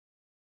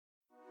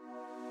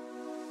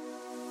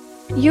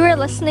You are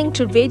listening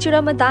to Radio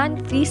Ramadan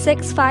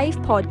 365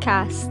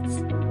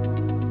 podcasts.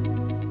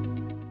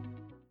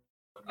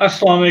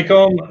 Assalamu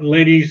alaikum,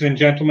 ladies and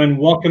gentlemen.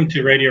 Welcome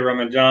to Radio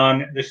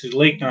Ramadan. This is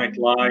Late Night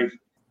Live,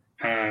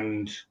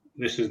 and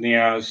this is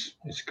Niaz.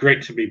 It's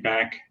great to be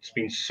back. It's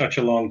been such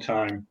a long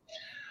time.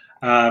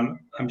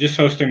 I'm just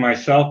hosting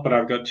myself, but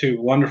I've got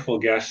two wonderful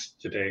guests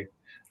today,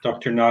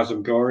 Dr.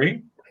 Nazim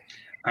Ghouri,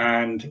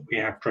 and we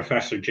have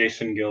Professor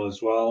Jason Gill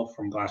as well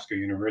from Glasgow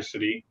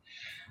University.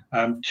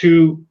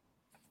 Two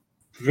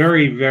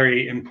very,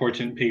 very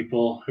important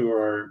people who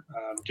are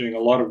doing a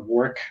lot of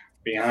work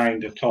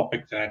behind a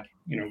topic that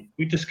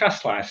we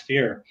discussed last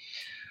year.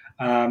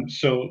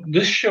 So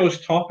this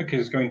show's topic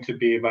is going to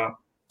be about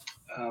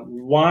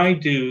why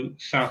do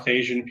South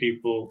Asian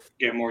people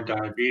get more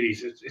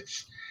diabetes?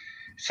 It's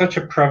such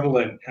a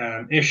prevalent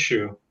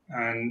issue,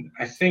 and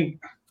I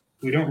think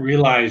we don't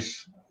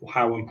realize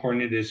how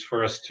important it is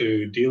for us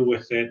to deal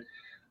with it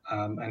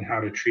and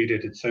how to treat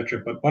it,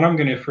 etc. But what I'm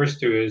going to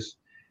first do is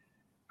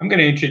I'm going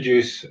to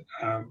introduce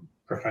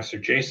Professor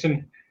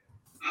Jason.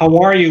 How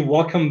are you?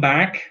 Welcome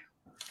back.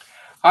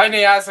 Hi,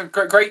 Niaz.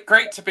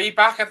 Great to be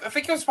back. I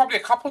think it was probably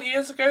a couple of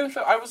years ago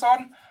that I was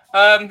on.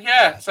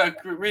 So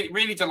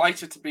really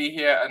delighted to be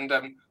here and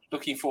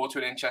looking forward to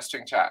an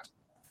interesting chat.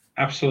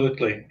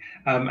 Absolutely.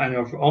 And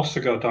I've also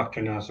got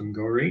Dr. Nazim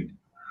Ghouri.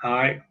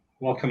 Hi,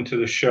 welcome to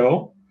the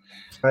show.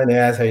 Hi,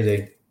 Niaz. How you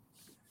doing?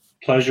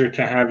 Pleasure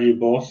to have you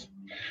both.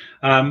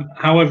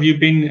 How have you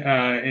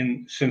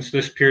been since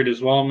this period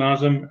as well,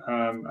 Nazim?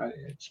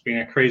 It's been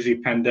a crazy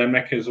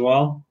pandemic as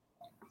well.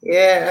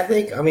 Yeah,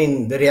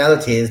 the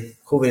reality is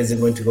COVID isn't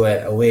going to go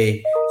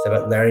away. It's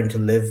about learning to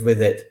live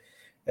with it.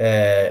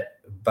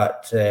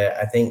 But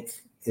I think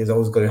there's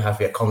always going to have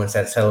to be a common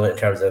sense element in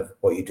terms of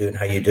what you do and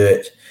how you do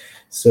it.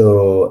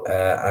 So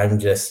I'm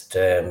just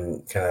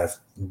kind of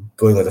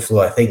going with the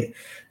flow. I think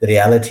the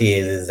reality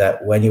is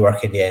that when you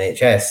work in the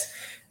NHS,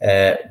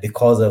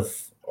 because of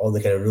all the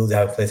kind of rules you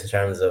have in place in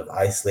terms of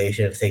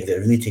isolation and things, it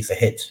really takes a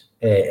hit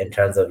in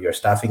terms of your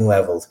staffing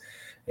levels.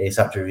 And you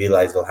start to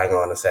realize, well, hang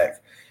on a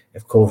sec.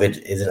 If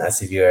COVID isn't as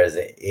severe as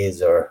it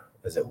is or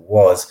as it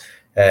was,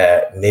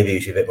 maybe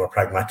we should be a bit more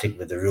pragmatic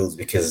with the rules,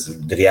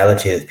 because the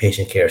reality is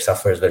patient care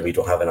suffers when we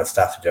don't have enough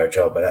staff to do our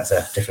job. But that's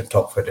a different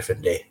talk for a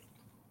different day.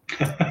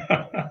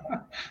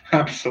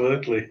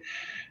 Absolutely.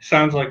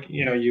 Sounds like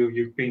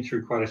you've been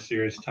through quite a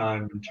serious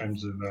time in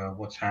terms of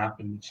what's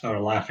happened. It's not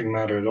a laughing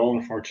matter at all,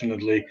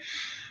 unfortunately.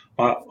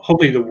 But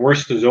hopefully the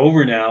worst is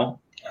over now,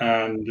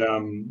 and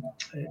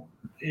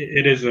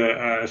it is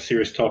a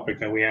serious topic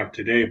that we have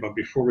today. But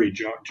before we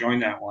join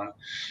that one,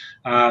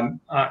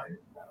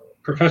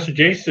 Professor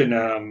Jason,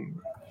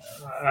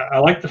 I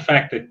like the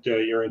fact that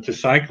you're into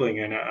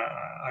cycling, and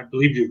I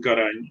believe you've got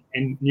a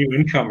new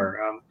incomer.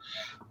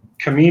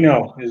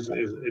 Camino is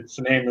its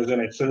name, isn't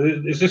it? So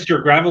is this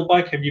your gravel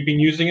bike? Have you been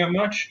using it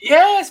much?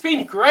 Yeah, it's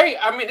been great.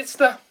 I mean,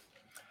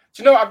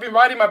 I've been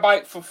riding my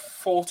bike for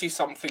 40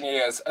 something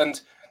years, and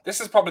this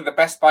is probably the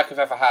best bike I've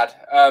ever had.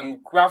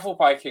 Gravel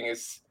biking it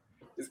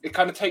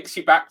kind of takes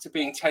you back to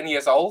being 10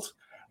 years old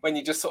when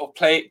you just sort of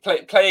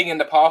playing in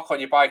the park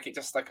on your bike. I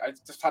just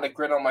had a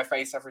grin on my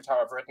face every time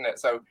I've ridden it.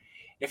 So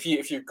if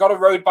you've got a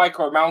road bike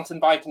or a mountain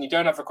bike and you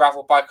don't have a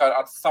gravel bike,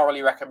 I'd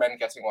thoroughly recommend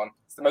getting one.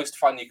 It's the most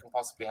fun you can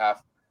possibly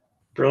have.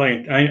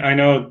 Brilliant. I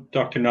know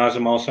Dr.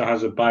 Nazim also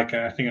has a bike.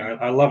 I think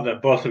I love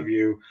that both of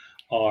you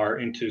are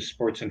into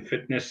sports and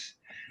fitness,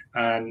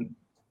 and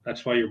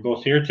that's why you're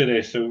both here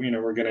today. So,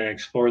 we're going to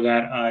explore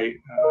that. I'm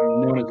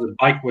known as the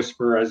bike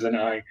whisperer, as in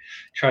I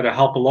try to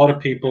help a lot of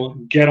people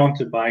get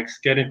onto bikes,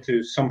 get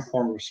into some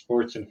form of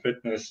sports and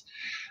fitness.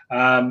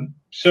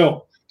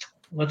 So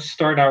let's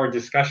start our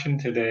discussion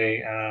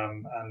today.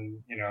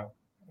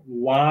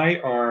 Why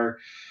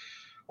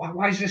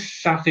is this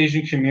South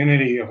Asian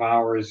community of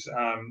ours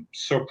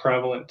so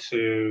prevalent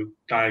to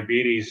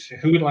diabetes?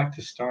 Who would like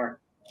to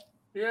start?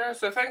 Yeah,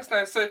 so thanks,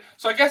 Ned. So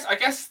I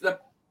guess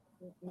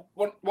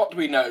what do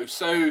we know?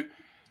 So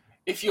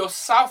if you're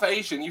South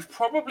Asian, you've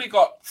probably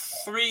got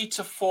 3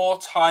 to 4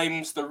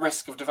 times the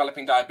risk of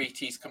developing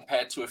diabetes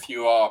compared to if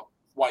you are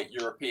white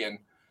European.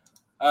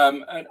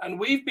 And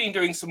we've been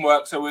doing some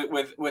work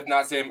with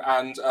Nazim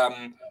and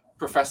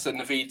Professor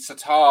Naveed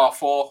Sattar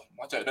for,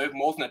 I don't know,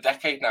 more than a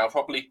decade now,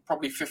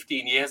 probably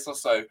 15 years or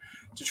so,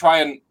 to try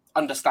and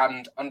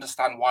understand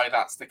why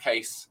that's the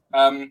case.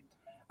 And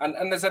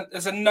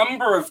there's a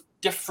number of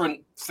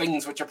different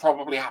things which are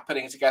probably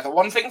happening together.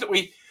 One thing that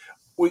we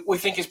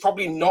think is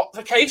probably not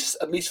the case,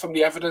 at least from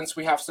the evidence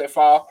we have so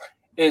far,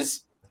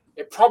 is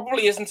it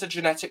probably isn't a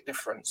genetic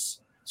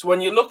difference. So when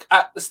you look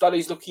at the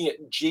studies looking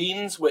at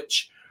genes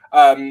which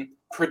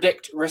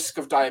predict risk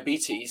of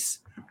diabetes,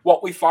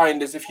 what we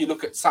find is if you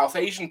look at South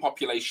Asian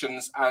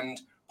populations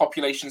and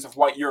populations of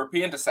white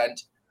European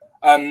descent,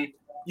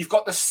 you've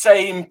got the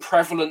same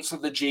prevalence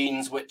of the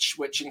genes which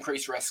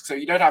increase risk. So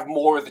you don't have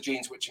more of the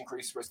genes which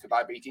increase risk of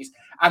diabetes,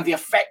 and the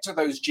effect of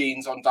those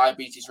genes on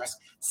diabetes risk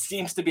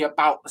seems to be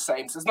about the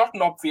same. So it's not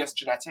an obvious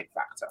genetic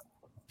factor.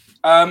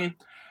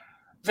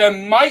 There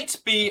might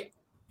be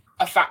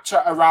a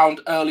factor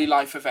around early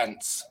life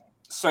events.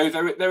 So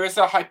there is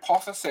a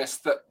hypothesis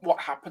that what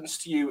happens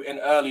to you in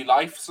early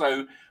life,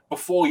 so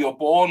before you're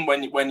born,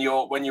 when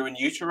you're in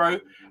utero,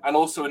 and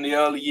also in the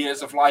early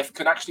years of life,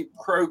 can actually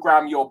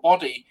program your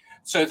body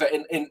so that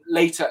in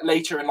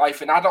later in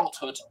life, in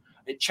adulthood,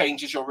 it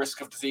changes your risk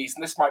of disease.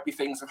 And this might be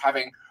things of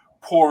having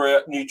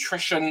poorer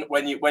nutrition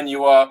when you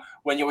were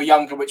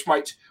younger, which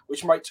might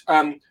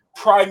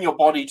prime your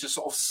body to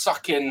sort of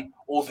suck in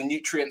all the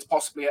nutrients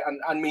possibly,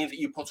 and mean that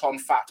you put on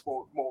fat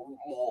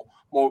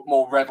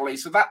more readily.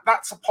 So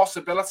that's a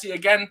possibility.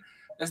 Again,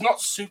 there's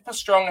not super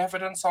strong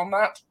evidence on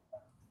that.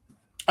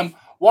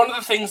 One of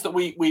the things that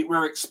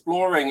we're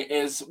exploring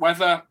is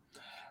whether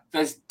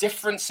there's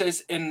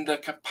differences in the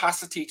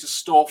capacity to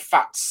store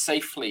fat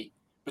safely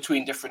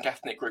between different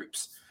ethnic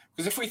groups.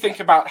 Because if we think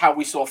about how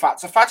we store fat,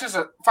 so fat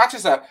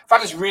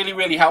is really,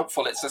 really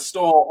helpful. It's a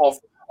store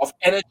of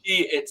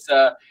energy. It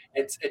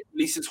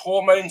releases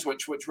hormones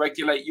which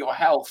regulate your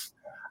health.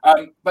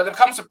 But there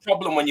comes a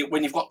problem when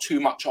you've got too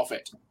much of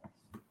it.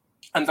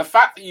 And the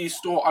fat that you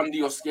store under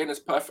your skin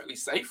is perfectly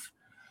safe.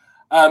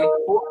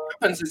 What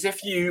happens is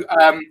if you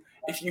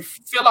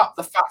fill up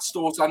the fat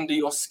stores under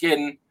your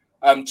skin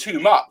too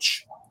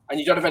much, and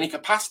you don't have any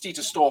capacity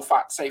to store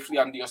fat safely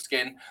under your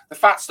skin, the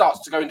fat starts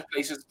to go into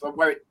places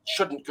where it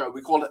shouldn't go.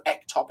 We call it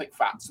ectopic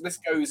fat. So this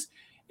goes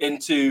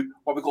into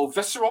what we call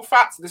visceral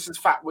fat. So this is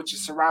fat which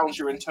surrounds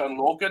your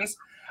internal organs,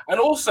 and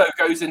also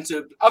goes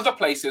into other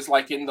places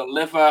like in the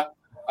liver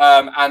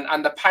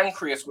and the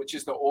pancreas, which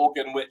is the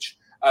organ which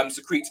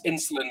secretes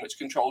insulin, which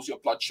controls your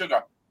blood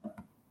sugar.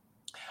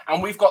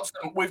 And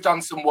we've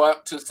done some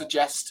work to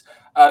suggest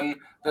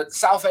that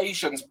South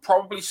Asians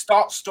probably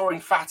start storing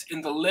fat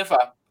in the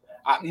liver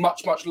at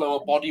much, much lower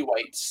body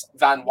weights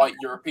than white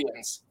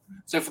Europeans.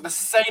 So for the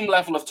same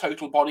level of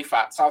total body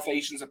fat, South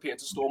Asians appear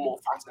to store more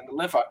fat in the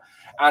liver.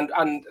 And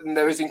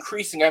there is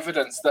increasing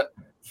evidence that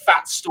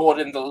fat stored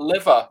in the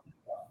liver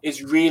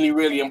is really,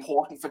 really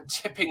important for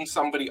tipping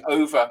somebody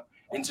over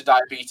into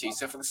diabetes.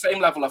 So for the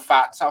same level of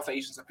fat, South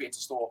Asians appear to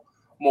store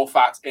more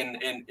fat in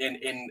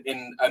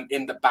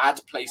the bad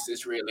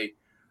places, really.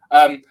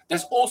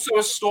 There's also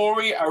a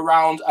story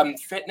around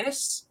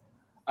fitness.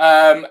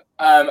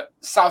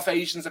 South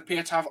Asians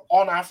appear to have,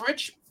 on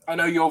average, I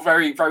know you're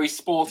very, very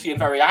sporty and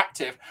very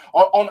active.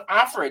 On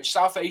average,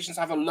 South Asians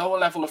have a lower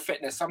level of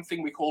fitness,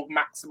 something we call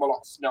maximal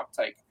oxygen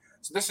uptake.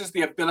 So this is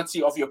the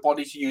ability of your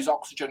body to use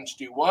oxygen to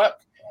do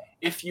work.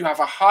 If you have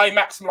a high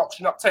maximal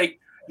oxygen uptake,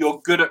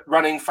 you're good at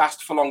running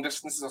fast for long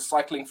distances or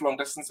cycling for long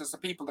distances. So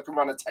people that can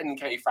run a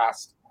 10K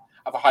fast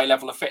have a high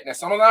level of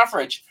fitness. And on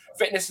average,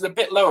 fitness is a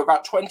bit lower,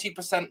 about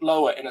 20%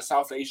 lower in a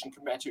South Asian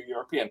compared to a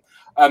European.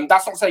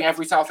 That's not saying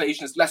every South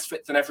Asian is less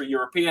fit than every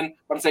European,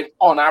 but I'm saying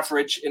on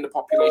average in the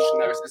population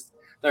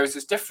there is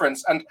this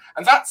difference. And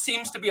that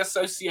seems to be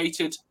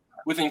associated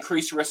with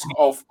increased risk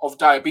of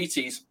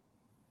diabetes.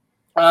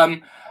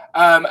 And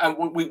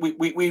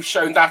we've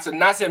shown that, and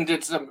Nazim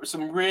did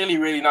some really,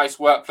 really nice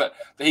work that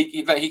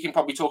he can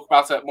probably talk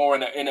about it more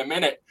in a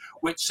minute,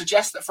 which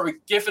suggests that for a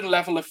given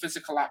level of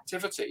physical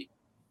activity,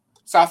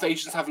 South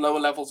Asians have lower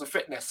levels of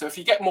fitness. So if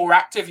you get more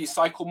active, you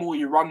cycle more,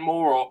 you run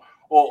more,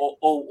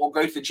 or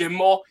go to the gym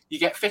more, you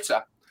get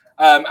fitter.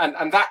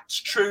 And that's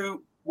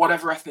true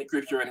whatever ethnic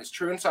group you're in. It's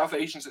true in South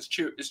Asians, it's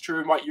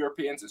true in white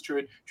Europeans, it's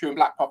true in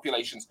black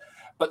populations.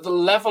 But the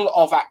level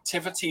of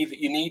activity that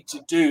you need to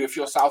do if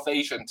you're South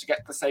Asian to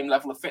get the same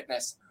level of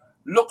fitness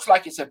looks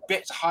like it's a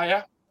bit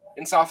higher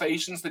in South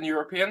Asians than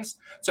Europeans.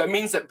 So it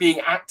means that being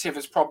active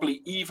is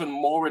probably even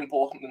more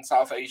important than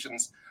South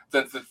Asians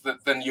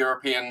than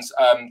Europeans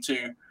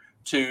to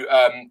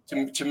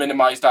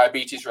minimize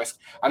diabetes risk.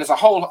 And there's a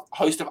whole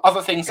host of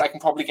other things I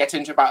can probably get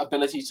into about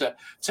ability to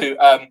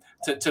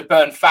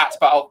burn fat,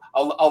 but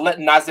I'll let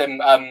Nazim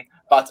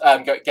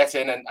get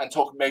in and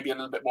talk maybe a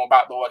little bit more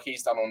about the work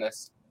he's done on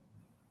this.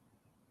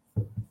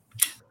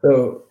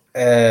 So,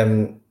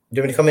 do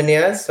you want to come in,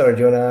 Niaz, or do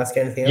you want to ask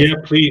anything else? Yeah,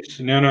 please.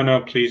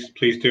 No,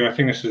 please do. I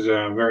think this is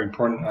very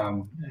important,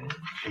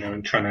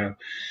 in trying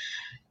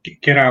to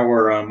get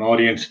our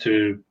audience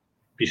to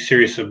be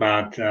serious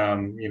about,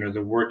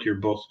 the work you're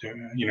both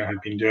doing,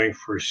 have been doing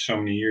for so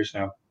many years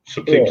now.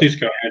 So please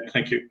go ahead.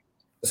 Thank you.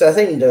 So I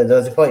think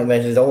the point you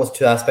mentioned is almost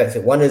two aspects.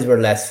 One is we're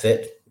less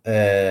fit.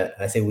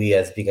 I say we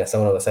as being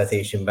someone of a South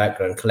Asian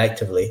background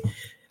collectively.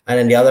 And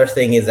then the other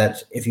thing is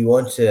that if you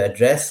want to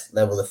address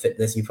level of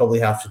fitness, you probably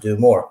have to do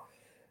more.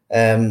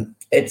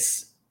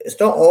 It's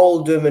not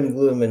all doom and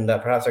gloom, and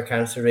that perhaps our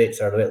cancer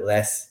rates are a bit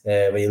less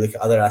when you look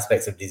at other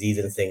aspects of disease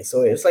and things.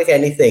 So it's like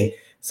anything.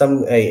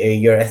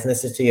 Your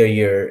ethnicity or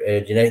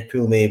your genetic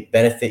pool may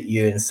benefit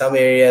you in some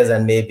areas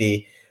and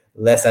maybe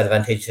less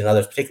advantageous in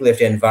others, particularly if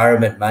the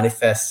environment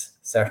manifests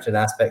certain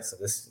aspects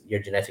of your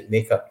genetic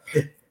makeup.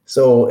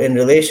 So in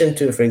relation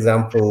to, for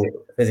example,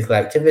 physical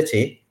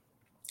activity,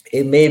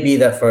 it may be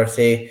that for,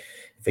 say,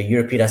 if a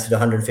European has to do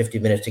 150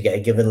 minutes to get a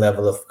given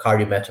level of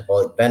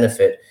cardiometabolic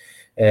benefit,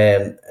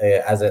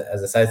 as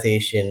a South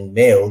Asian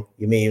male,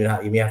 you may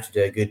have to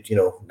do a good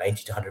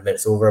 90 to 100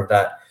 minutes over of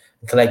that.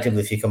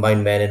 Collectively, if you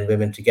combine men and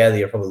women together,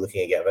 you're probably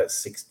looking at about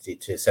 60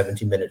 to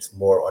 70 minutes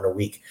more on a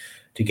week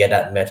to get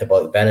that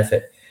metabolic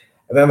benefit.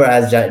 Remember,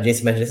 as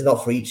Jason mentioned, this is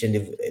not for each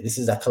individual. This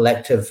is a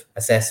collective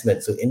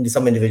assessment. So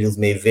some individuals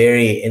may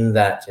vary in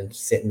that, and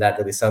sit in that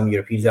there'll be some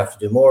Europeans who have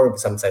to do more,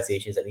 some South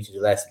Asians that need to do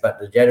less. But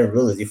the general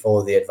rule is you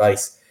follow the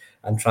advice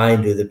and try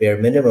and do the bare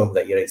minimum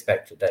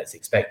that's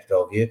expected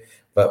of you,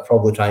 but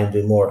probably try and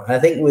do more. And I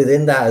think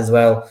within that as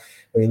well,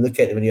 when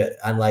you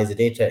analyze the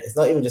data, it's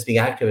not even just being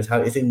active,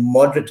 it's in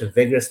moderate to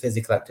vigorous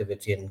physical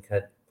activity, and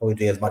kind of probably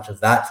doing as much of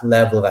that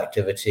level of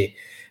activity,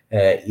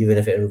 even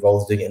if it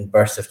involves doing it in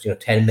bursts of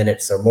 10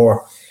 minutes or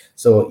more.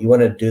 So you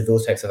want to do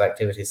those types of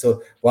activities.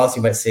 So whilst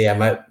you might say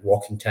I'm out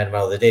walking 10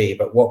 miles a day,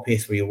 but what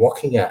pace were you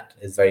walking at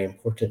is very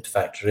important to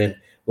factor in.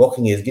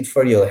 Walking is good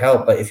for you, it'll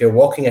help, but if you're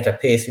walking at a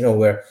pace,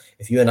 where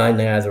if you and I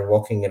now are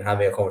walking and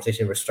having a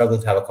conversation, we're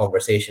struggling to have a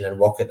conversation and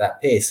walk at that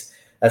pace,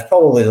 that's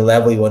probably the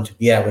level you want to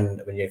be at when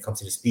it comes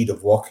to the speed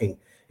of walking,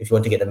 if you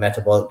want to get the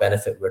metabolic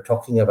benefit we're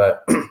talking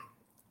about.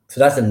 So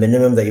that's the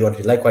minimum that you want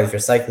to do. Likewise, if you're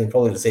cycling,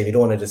 probably the same. You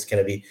don't want to just kind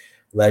of be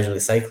leisurely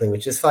cycling,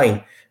 which is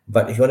fine.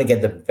 But if you want to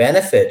get the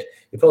benefit,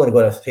 you're probably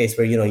going to go at a pace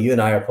where, you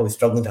and I are probably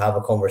struggling to have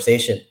a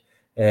conversation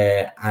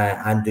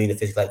and doing the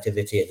physical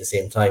activity at the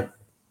same time.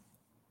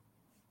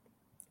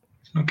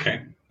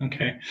 Okay.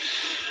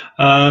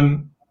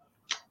 Can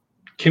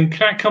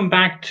I come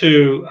back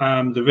to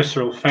the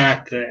visceral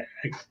fat, the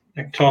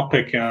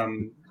ectopic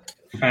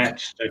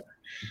fats that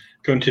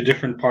go into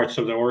different parts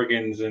of the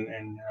organs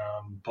and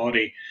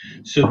body?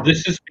 So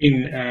this has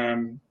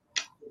been,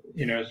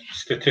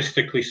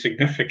 statistically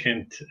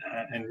significant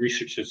and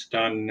research that's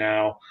done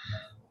now.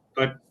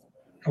 But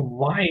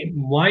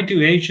why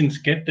do Asians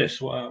get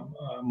this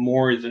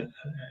more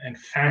and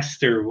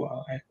faster?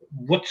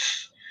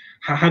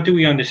 How do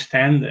we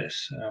understand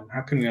this?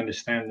 How can we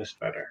understand this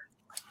better?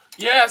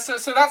 Yeah,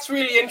 so that's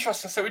really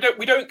interesting. So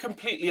we don't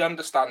completely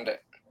understand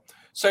it.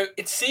 So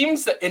it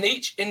seems that in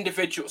each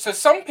individual, so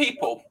some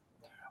people,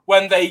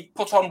 when they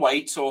put on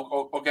weight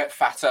or get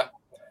fatter,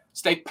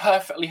 stay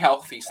perfectly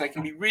healthy. So they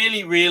can be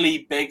really,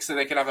 really big. So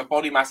they can have a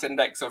body mass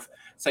index of,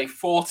 say,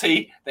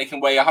 40. They can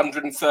weigh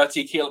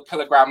 130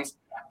 kilograms,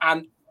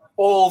 and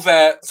all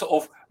their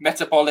sort of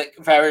metabolic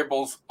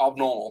variables are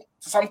normal.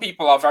 So some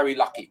people are very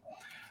lucky.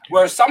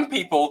 Whereas some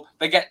people,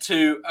 they get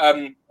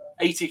to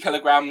 80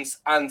 kilograms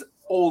and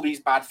all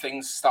these bad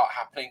things start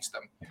happening to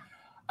them.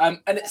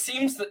 And it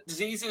seems that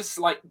diseases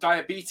like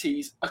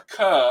diabetes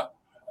occur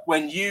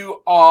when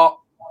you are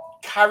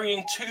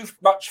carrying too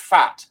much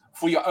fat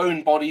for your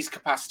own body's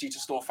capacity to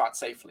store fat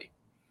safely.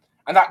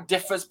 And that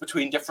differs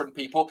between different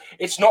people.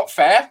 It's not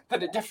fair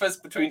that it differs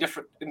between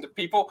different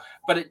people,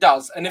 but it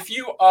does. And if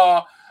you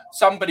are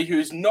somebody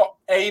who's not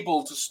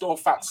able to store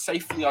fat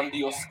safely under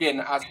your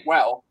skin as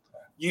well,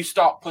 you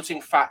start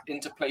putting fat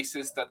into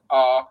places that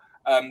are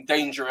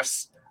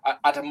dangerous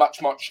at a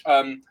much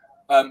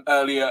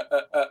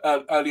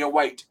earlier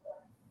weight.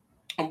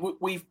 And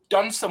we've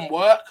done some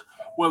work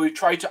where we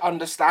try to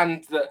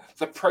understand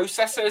the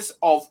processes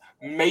of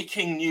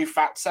making new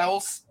fat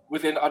cells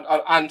within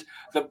and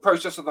the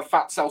process of the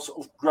fat cells sort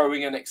of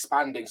growing and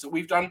expanding. So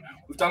we've done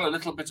a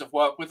little bit of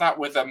work with that.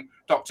 With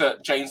Dr.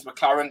 James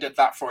McLaren did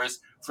that for his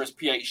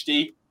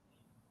PhD.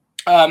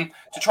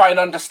 To try and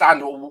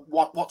understand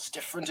what's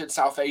different in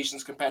South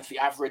Asians compared to the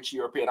average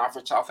European,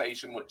 average South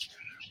Asian, which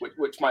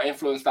might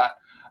influence that.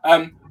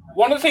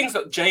 One of the things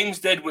that James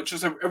did, which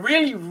was a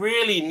really,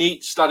 really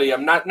neat study,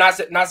 and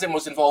Nazim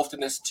was involved in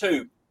this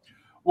too,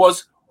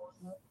 was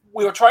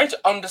we were trying to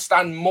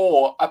understand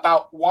more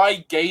about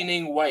why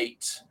gaining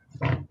weight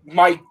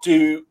might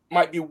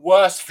be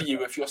worse for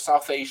you if you're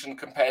South Asian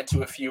compared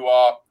to if you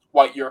are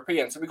white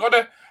European. So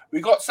we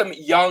got some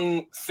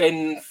young,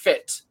 thin,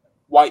 fit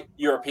white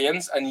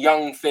Europeans and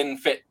young, thin,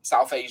 fit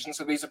South Asians.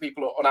 So these are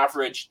people on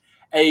average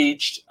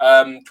aged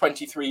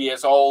 23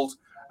 years old,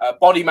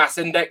 body mass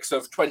index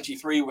of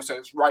 23, so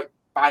it's right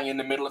bang in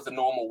the middle of the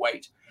normal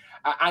weight.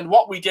 And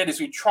what we did is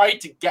we tried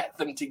to get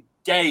them to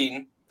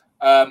gain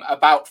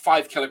about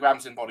 5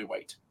 kilograms in body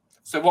weight.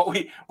 So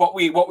what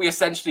we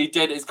essentially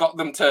did is got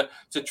them to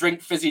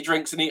drink fizzy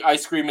drinks and eat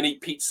ice cream and eat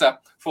pizza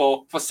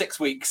for 6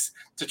 weeks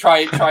to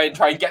try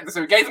and get them.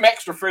 So we gave them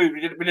extra food.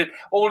 We did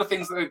all the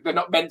things that they're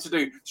not meant to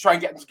do to try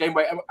and get them to gain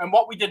weight. And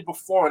what we did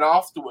before and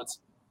afterwards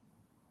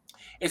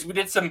is we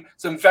did some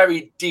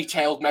very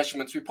detailed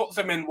measurements. We put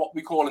them in what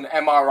we call an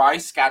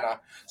MRI scanner.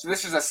 So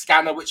this is a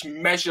scanner which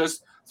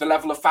measures the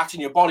level of fat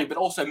in your body, but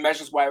also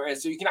measures where it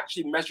is. So you can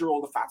actually measure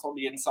all the fat on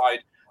the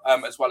inside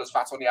as well as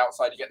fat on the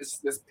outside. You get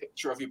this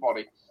picture of your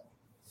body.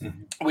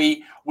 Mm-hmm.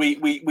 We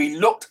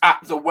looked at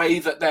the way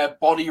that their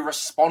body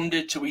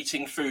responded to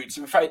eating food.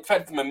 So we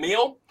fed them a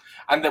meal,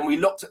 and then we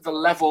looked at the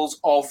levels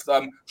of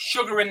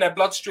sugar in their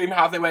bloodstream,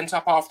 how they went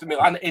up after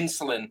meal, and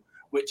insulin,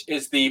 which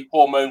is the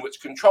hormone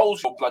which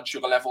controls your blood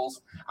sugar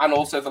levels, and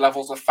also the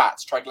levels of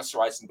fats,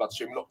 triglycerides in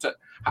bloodstream. We looked at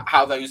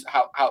how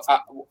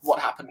what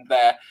happened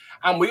there.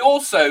 And we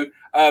also,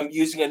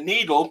 using a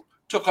needle,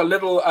 took a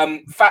little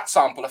fat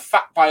sample, a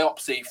fat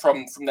biopsy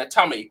from their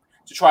tummy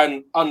to try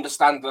and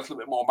understand a little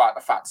bit more about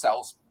the fat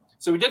cells.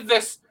 So we did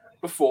this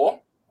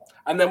before,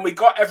 and then we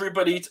got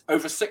everybody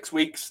over 6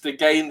 weeks to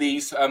gain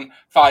these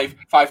 5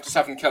 to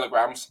 7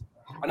 kilograms,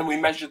 and then we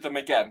measured them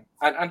again.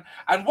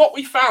 And what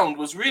we found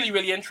was really,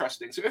 really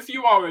interesting. So if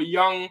you are a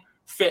young,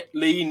 fit,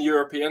 lean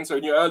European, so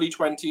in your early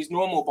 20s,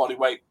 normal body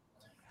weight,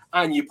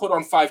 and you put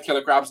on 5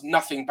 kilograms,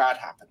 nothing bad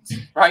happens,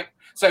 right?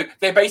 So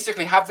they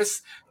basically have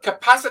this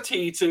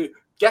capacity to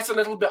get a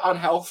little bit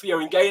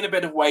unhealthier and gain a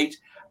bit of weight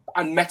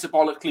and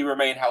metabolically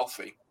remain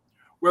healthy.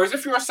 Whereas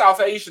if you're a South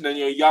Asian and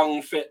you're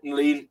young, fit, and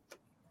lean,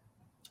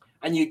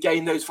 and you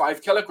gain those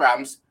 5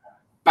 kilograms,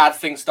 bad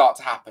things start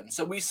to happen.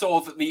 So we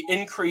saw that the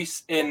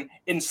increase in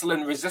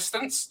insulin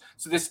resistance.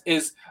 So this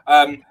is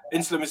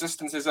insulin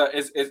resistance is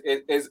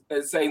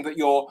saying that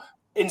your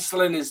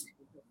insulin is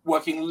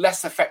working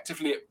less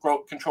effectively at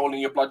controlling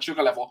your blood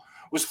sugar level,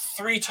 was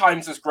 3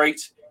 times as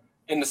great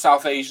in the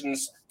South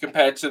Asians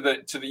compared to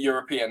the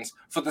Europeans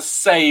for the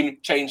same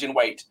change in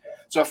weight.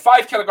 So a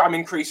 5 kilogram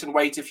increase in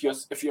weight if you're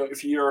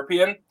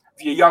European,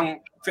 if you're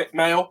young, fit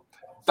male,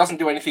 doesn't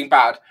do anything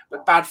bad,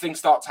 but bad things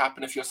start to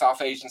happen if you're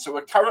South Asian. So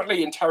we're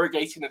currently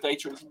interrogating the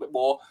data a little bit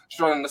more to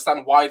try and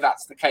understand why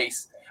that's the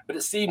case. But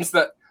it seems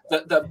that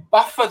the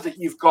buffer that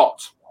you've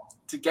got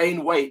to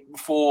gain weight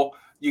before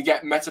you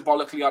get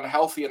metabolically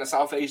unhealthy in a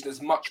South Asian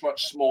is much,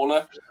 much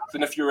smaller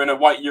than if you're in a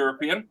white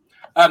European.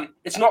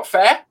 It's not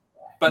fair,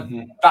 but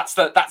that's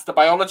the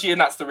biology and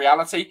that's the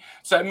reality.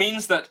 So it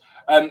means that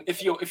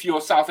if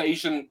you're South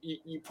Asian,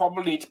 you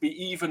probably need to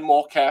be even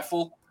more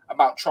careful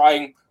about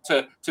trying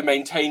to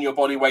maintain your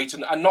body weight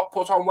and not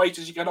put on weight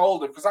as you get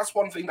older, because that's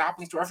one thing that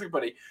happens to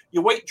everybody.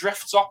 Your weight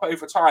drifts up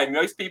over time.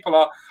 Most people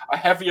are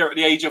heavier at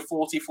the age of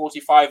 40,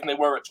 45 than they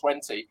were at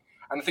 20.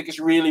 And I think it's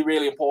really,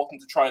 really important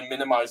to try and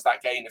minimize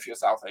that gain if you're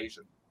South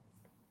Asian.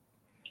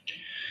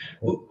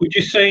 Would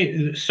you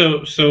say,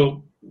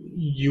 so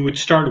you would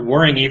start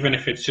worrying even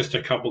if it's just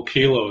a couple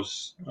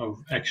kilos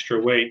of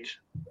extra weight?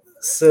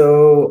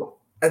 So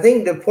I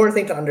think the important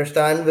thing to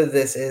understand with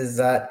this is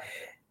that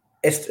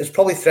it's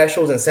probably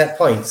thresholds and set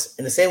points.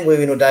 In the same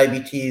way,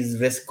 diabetes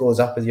risk goes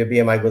up as your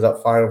BMI goes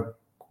up far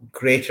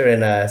greater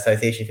in a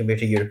South Asian compared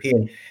to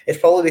European. It's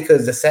probably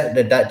because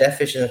the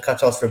definition and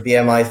cutoffs for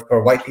BMI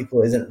for white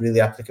people isn't really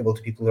applicable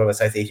to people who have a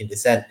South Asian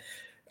descent.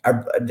 I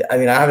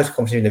have this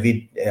conversation with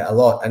Naveed a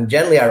lot, and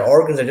generally our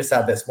organs are just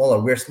that bit smaller.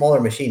 We're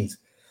smaller machines.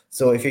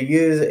 So if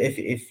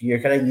you're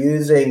kind of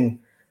using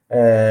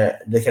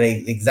the kind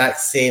of exact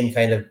same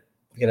kind of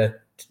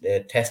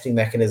testing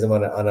mechanism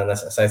on a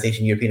South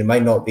Asian European, it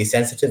might not be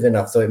sensitive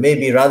enough. So it may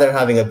be, rather than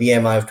having a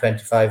BMI of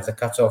 25 as a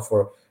cutoff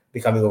for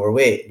becoming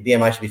overweight, the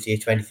BMI should be, say,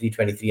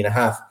 23 and a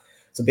half.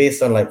 So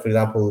based on, like, for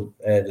example,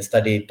 the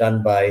study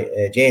done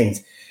by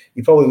James,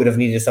 you probably would have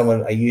needed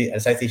someone, a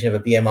South Asian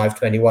of a BMI of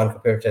 21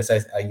 compared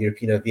to a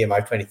European of a BMI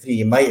of 23.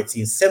 You might have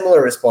seen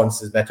similar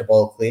responses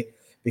metabolically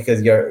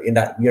because you're in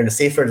the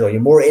safer zone.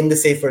 You're more in the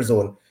safer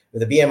zone.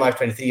 With a BMI of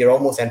 23, you're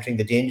almost entering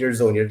the danger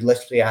zone. You're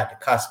literally at the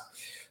cusp.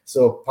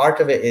 So part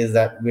of it is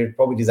that we're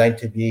probably designed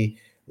to be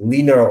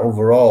leaner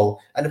overall.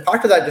 And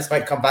part of that just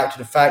might come back to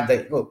the fact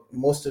that, look,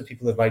 most of the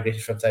people who have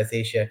migrated from South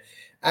Asia,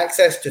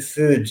 access to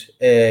food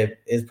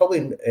is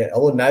probably,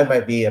 although now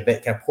might be a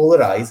bit kind of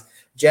polarized,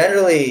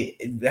 generally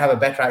they have a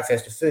better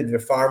access to food. You're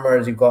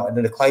farmers, you've got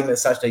the climate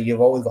is such that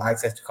you've always got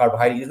access to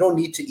carbohydrate. You don't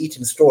need to eat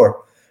in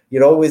store.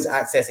 You're always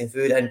accessing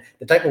food, and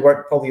the type of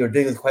work probably you're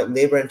doing is quite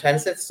labor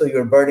intensive. So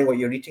you're burning what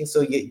you're eating.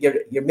 So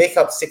your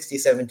makeup 60,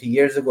 70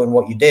 years ago and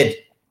what you did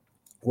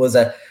was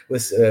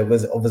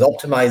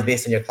optimized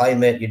based on your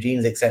climate, your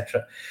genes,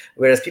 etc.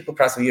 Whereas people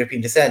perhaps of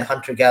European descent,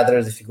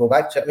 hunter-gatherers, if you go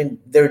back to,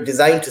 they're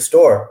designed to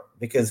store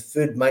because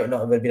food might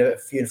not have been a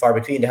bit few and far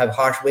between. They have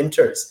harsh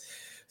winters.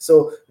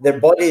 So their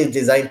body is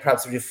designed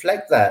perhaps to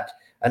reflect that.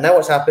 And now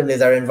what's happened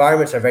is our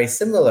environments are very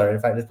similar. In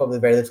fact, there's probably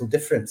very little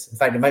difference. In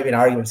fact, there might be an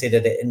argument to say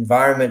that the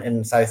environment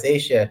in South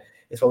Asia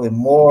is probably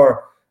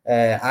more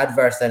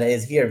adverse than it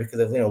is here because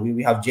of,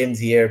 we have gyms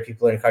here,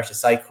 people are encouraged to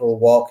cycle,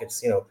 walk.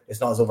 It's not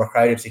as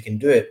overcrowded, so you can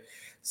do it.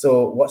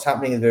 So what's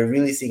happening is we're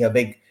really seeing a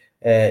big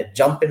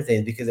jump in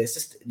things because it's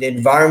just the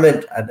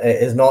environment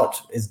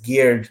is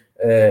geared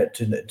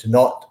it's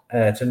not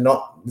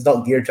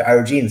geared to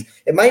our genes.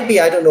 It might be,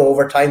 I don't know,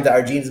 over time that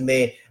our genes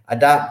may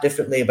adapt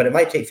differently, but it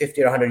might take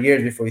 50 or 100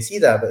 years before we see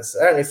that. But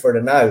certainly for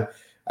the now,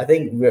 I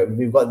think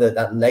we've got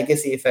that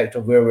legacy effect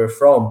of where we're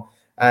from,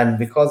 and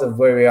because of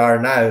where we are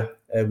now,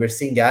 we're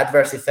seeing the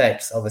adverse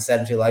effects of a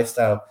sedentary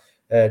lifestyle,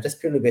 just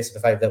purely based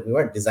on the fact that we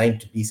weren't designed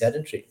to be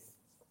sedentary.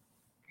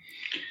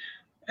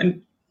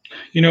 And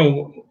in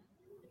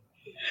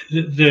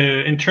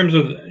terms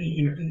of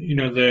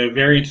the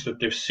variants that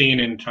they've seen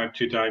in type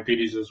 2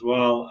 diabetes as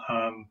well,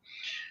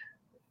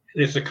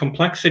 there's a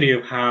complexity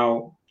of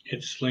how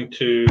it's linked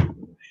to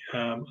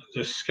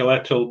the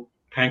skeletal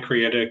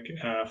pancreatic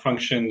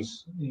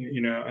functions,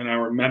 and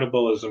our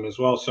metabolism as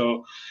well.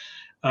 So,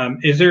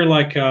 is there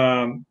like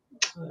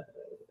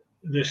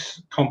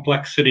this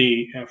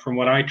complexity from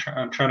what I'm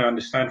trying to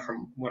understand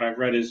from what I've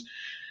read is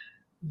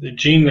the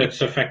gene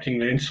that's affecting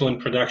the insulin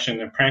production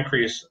in the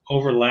pancreas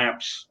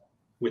overlaps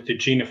with the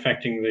gene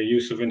affecting the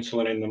use of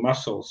insulin in the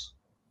muscles.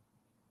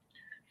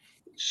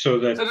 so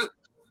that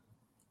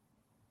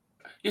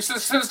so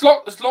there's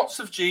lots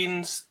of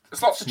genes.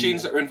 There's lots of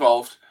genes that are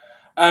involved.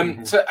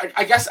 So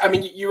I guess, I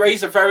mean, you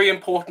raise a very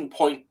important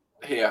point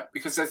here,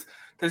 because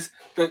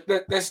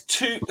there's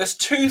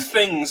two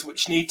things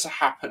which need to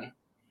happen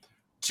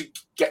to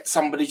get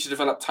somebody to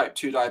develop type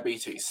 2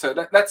 diabetes. So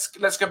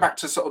let's go back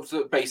to sort of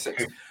the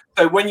basics.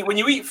 So when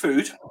you eat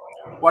food,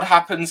 what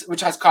happens,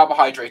 which has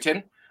carbohydrate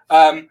in,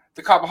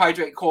 the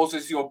carbohydrate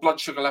causes your blood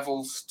sugar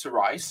levels to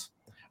rise.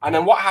 And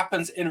then what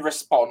happens in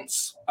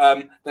response?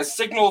 There's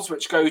signals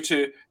which go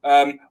to,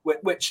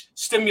 which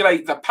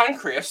stimulate the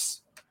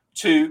pancreas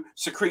to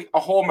secrete a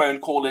hormone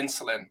called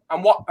insulin.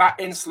 And what that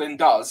insulin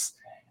does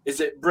is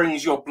it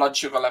brings your blood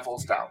sugar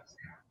levels down.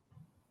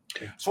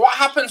 Okay. So what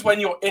happens when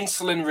you're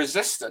insulin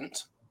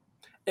resistant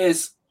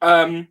is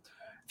the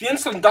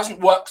insulin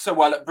doesn't work so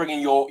well at bringing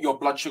your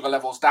blood sugar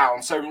levels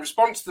down. So in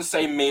response to the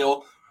same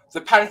meal,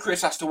 the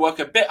pancreas has to work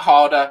a bit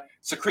harder,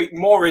 secrete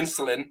more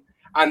insulin,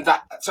 and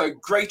so a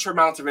greater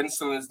amount of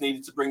insulin is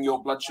needed to bring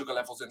your blood sugar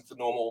levels into the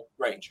normal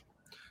range.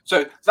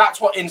 So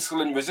that's what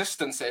insulin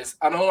resistance is.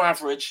 And on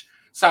average,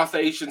 South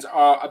Asians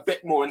are a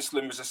bit more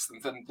insulin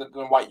resistant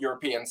than white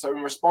Europeans. So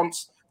in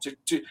response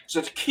to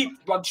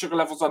keep blood sugar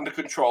levels under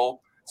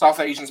control, South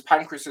Asians'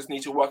 pancreases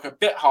need to work a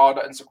bit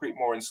harder and secrete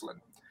more insulin.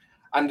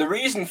 And the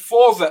reason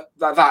for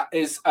that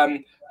is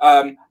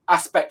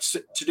aspects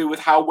to do with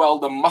how well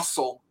the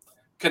muscle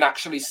can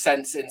actually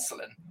sense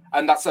insulin.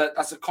 And that's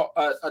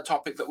a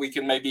topic that we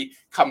can maybe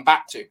come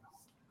back to.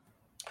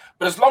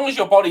 But as long as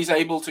your body's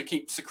able to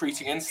keep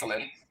secreting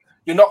insulin,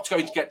 you're not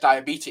going to get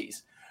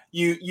diabetes.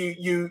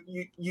 You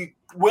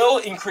will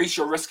increase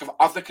your risk of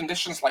other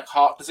conditions like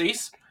heart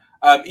disease,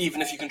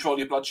 even if you control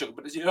your blood sugar,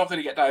 but you're not going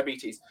to get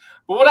diabetes.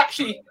 But what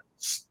actually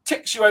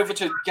ticks you over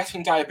to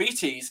getting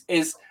diabetes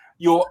is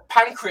your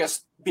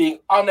pancreas being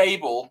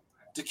unable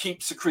to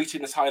keep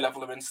secreting this high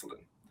level of insulin.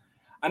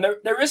 And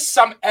there is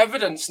some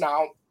evidence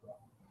now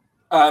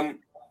that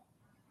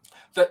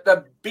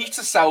the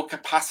beta cell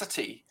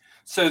capacity,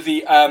 so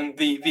the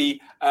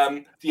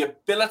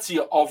ability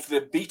of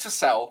the beta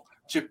cell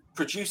to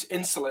produce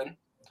insulin,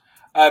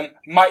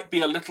 might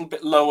be a little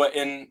bit lower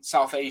in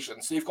South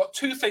Asians. So you've got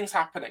two things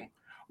happening.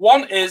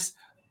 One is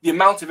the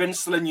amount of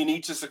insulin you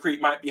need to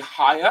secrete might be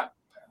higher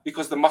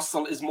because the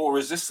muscle is more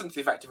resistant to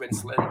the effect of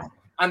insulin.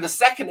 And the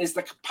second is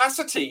the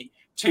capacity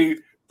to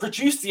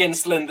produce the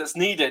insulin that's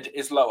needed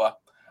is lower.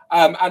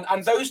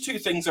 And those two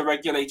things are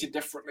regulated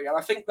differently. And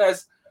I think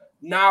there's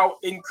now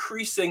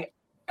increasing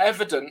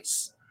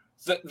evidence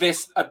that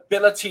this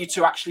ability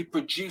to actually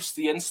produce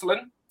the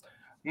insulin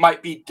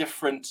might be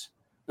different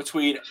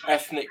between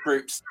ethnic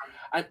groups.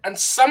 And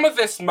some of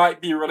this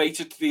might be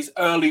related to these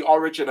early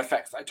origin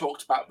effects I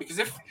talked about. Because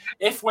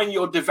if when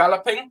you're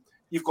developing,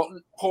 you've got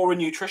poorer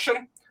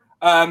nutrition,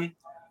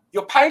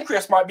 your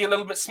pancreas might be a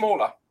little bit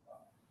smaller.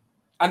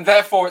 And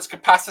therefore, its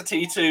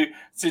capacity to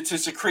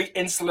secrete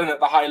insulin at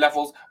the high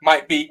levels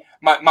might be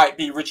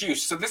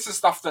reduced. So this is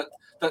stuff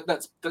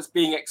that's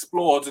being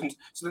explored, and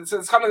so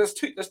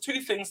there's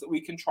two things that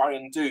we can try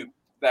and do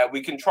there.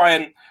 We can try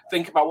and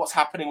think about what's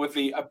happening with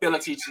the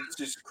ability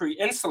to secrete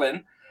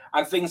insulin,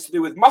 and things to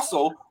do with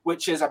muscle,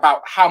 which is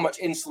about how much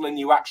insulin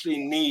you actually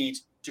need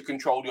to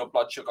control your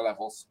blood sugar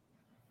levels.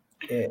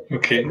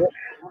 Okay.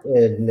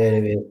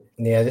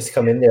 Yeah, just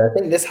come in there. I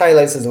think this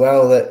highlights as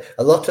well that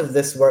a lot of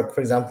this work,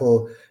 for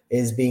example,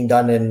 is being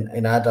done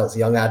in adults,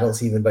 young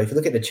adults even. But if you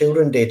look at the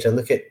children data,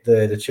 look at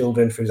the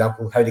children, for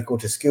example, how they go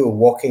to school,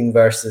 walking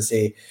versus,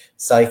 say,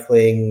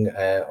 cycling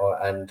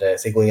and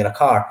say, going in a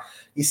car.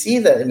 You see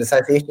that in the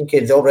South Asian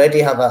kids already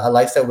have a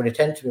lifestyle where they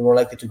tend to be more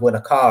likely to go in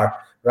a car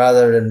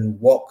rather than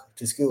walk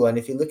to school. And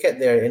if you look at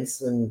their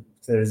insulin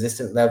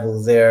resistant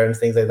levels there and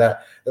things like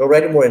that, they're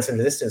already more insulin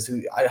resistant. So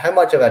how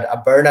much of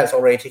a burnout's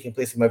already taking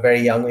place from a very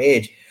young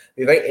age?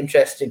 It'd be very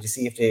interesting to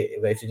see if they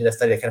did a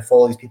study that kind of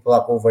follow these people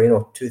up over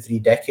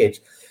 2-3 decades.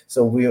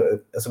 So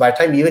by the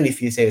time, even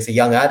if you say it's a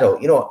young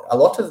adult, a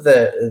lot of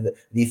the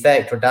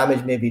effect or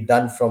damage may be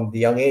done from the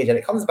young age. And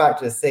it comes back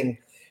to this thing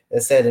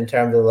that's said in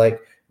terms of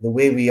like the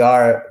way we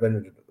are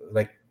when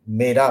like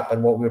made up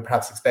and what we were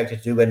perhaps expected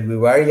to do when we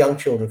were young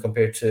children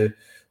compared to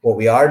what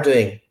we are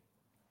doing.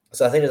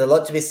 So I think there's a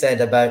lot to be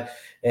said about,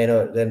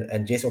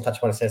 and Jason will touch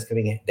upon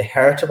it, the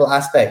heritable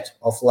aspect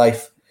of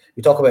life.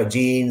 We talk about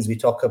genes, we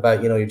talk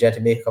about, your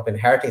genetic makeup,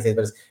 inheriting things,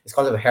 but it's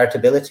concept of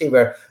heritability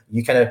where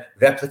you kind of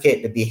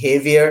replicate the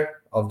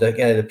behavior of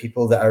the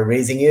people that are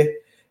raising you.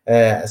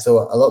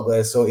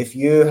 So if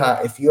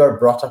you are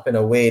brought up in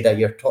a way that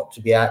you're taught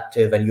to be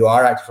active and you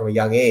are active from a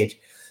young age,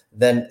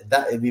 then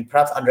that we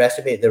perhaps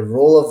underestimate the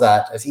role of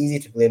that. It's easy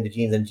to blame the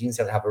genes, and genes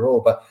certainly have a role,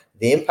 but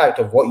the impact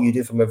of what you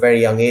do from a very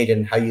young age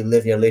and how you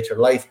live in your later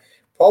life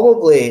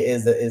probably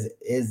is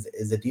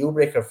a deal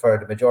breaker for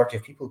the majority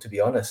of people, to be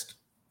honest.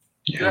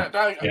 Yeah.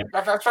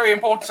 That's very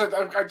important.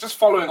 So just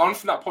following on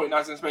from that point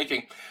Nazim's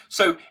making.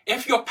 So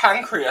if your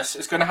pancreas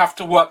is going to have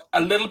to work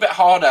a little bit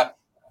harder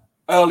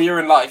earlier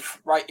in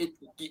life, right?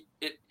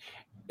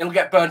 it'll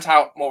get burnt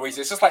out more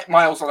easily. It's just like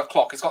miles on a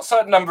clock. It's got a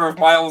certain number of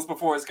miles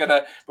before it's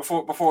gonna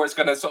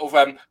sort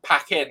of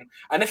pack in.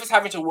 And if it's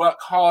having to work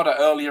harder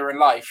earlier in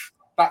life,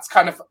 that's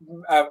kind of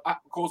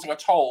causing a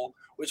toll,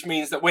 which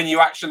means that when you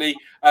actually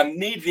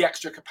need the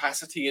extra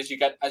capacity as you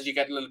get a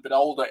little bit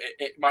older,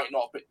 it might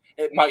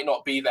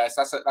not be there.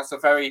 So that's a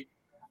very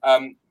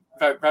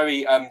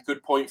very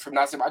good point from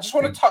Nazim. I just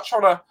want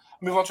to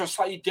move on to a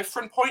slightly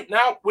different point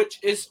now, which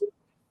is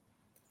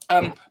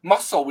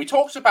muscle. We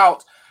talked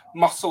about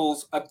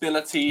muscle's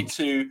ability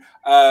to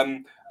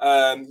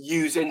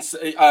use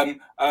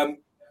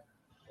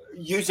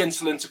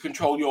insulin to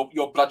control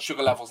your blood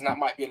sugar levels, and that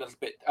might be a little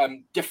bit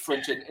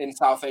different in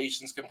South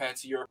Asians compared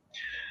to Europe.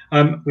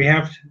 We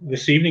have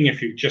this evening,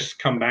 if you just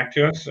come back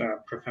to us,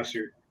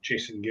 Professor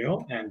Jason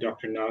Gill and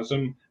Dr.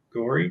 Nazim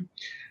Ghouri.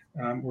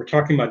 We're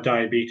talking about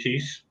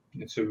diabetes.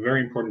 It's a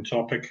very important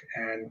topic.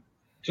 And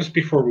just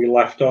before we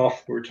left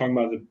off, we were talking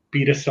about the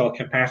beta cell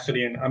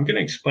capacity. And I'm going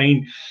to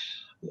explain,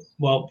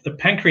 well, the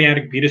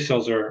pancreatic beta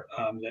cells are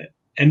the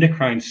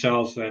endocrine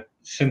cells that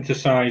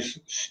synthesize,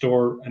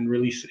 store, and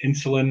release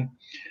insulin,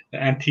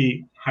 the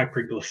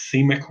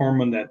anti-hyperglycemic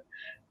hormone that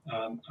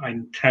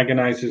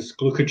antagonizes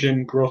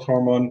glucagon growth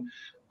hormone,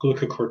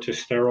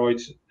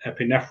 glucocorticosteroids,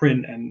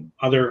 epinephrine, and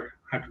other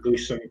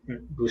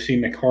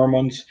hyperglycemic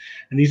hormones.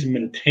 And these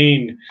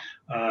maintain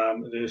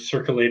the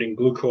circulating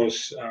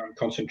glucose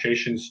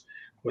concentrations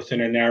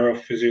within a narrow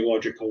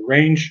physiological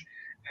range.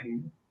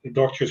 And the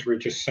doctors were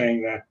just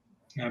saying that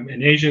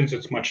in Asians,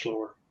 it's much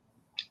lower.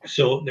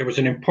 So there was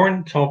an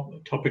important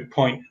topic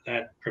point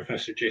that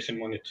Professor Jason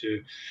wanted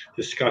to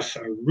discuss.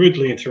 I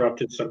rudely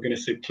interrupted, so I'm going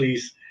to say,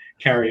 please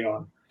carry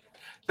on.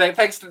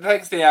 Thanks,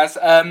 Diaz.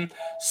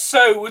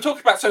 So we're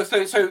talking about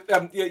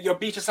your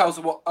beta cells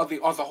are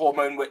the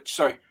hormone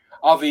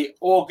are the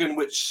organ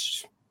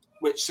which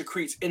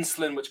secretes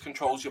insulin, which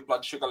controls your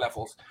blood sugar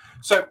levels.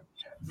 So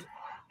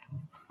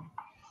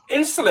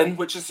insulin,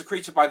 which is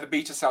secreted by the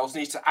beta cells,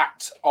 needs to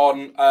act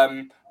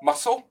on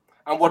muscle,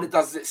 and what it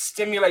does is it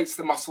stimulates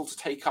the muscle to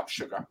take up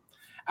sugar.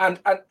 And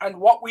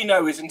what we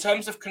know is, in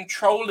terms of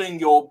controlling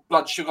your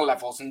blood sugar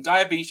levels, and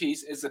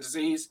diabetes is a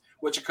disease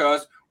which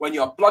occurs when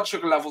your blood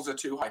sugar levels are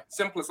too high.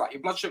 Simple as that.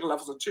 Your blood sugar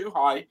levels are too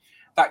high,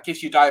 that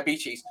gives you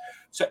diabetes.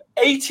 So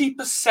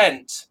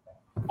 80%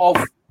 of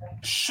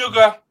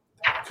sugar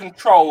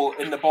control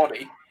in the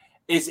body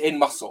is in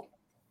muscle.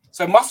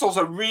 So muscles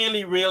are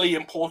really, really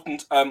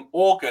important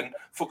organ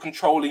for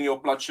controlling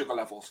your blood sugar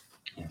levels.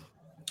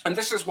 And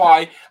this is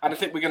why, and I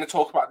think we're going to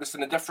talk about this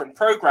in a different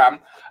program,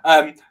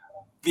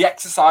 the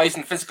exercise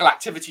and physical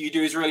activity you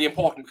do is really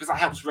important, because that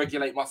helps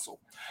regulate muscle.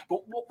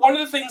 But one of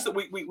the things that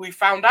we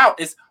found out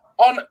is,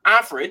 on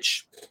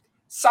average,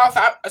 South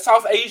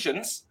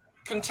Asians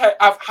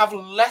have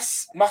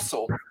less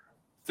muscle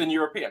than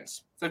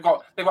Europeans. So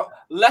they've got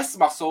less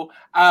muscle,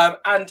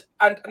 and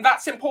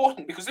that's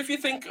important, because if you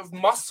think of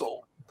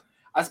muscle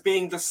as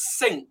being the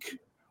sink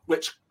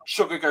which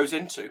sugar goes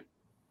into,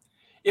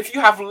 if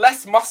you have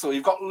less muscle,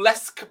 you've got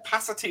less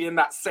capacity in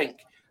that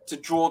sink to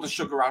draw the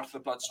sugar out of the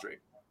bloodstream.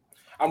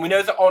 And we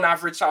know that on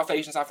average, South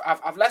Asians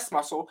have less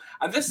muscle,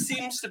 and this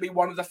seems to be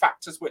one of the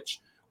factors which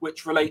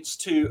relates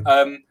to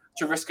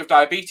risk of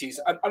diabetes.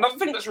 And another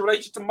thing that's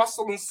related to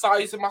muscle and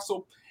size of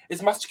muscle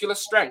is muscular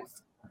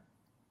strength.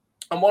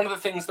 And one of the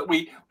things that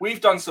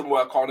we've done some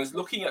work on is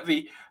looking at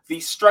the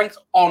strength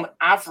on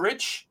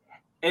average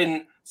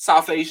in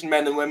South Asian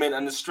men and women,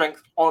 and the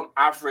strength on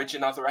average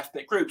in other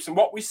ethnic groups. And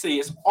what we see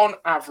is, on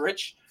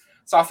average,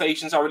 South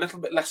Asians are a little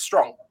bit less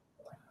strong.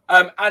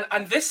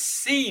 And this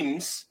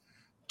seems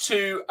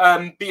to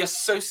be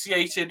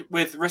associated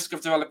with risk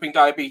of developing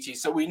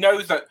diabetes. So we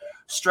know that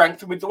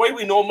strength, with the way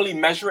we normally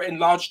measure it in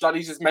large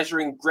studies, is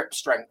measuring grip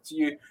strength. So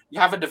you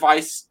have a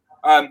device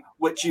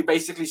which you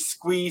basically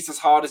squeeze as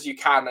hard as you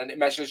can, and it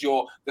measures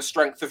the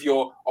strength of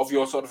your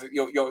sort of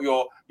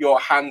your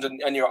hand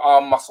and your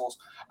arm muscles.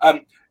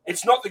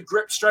 It's not the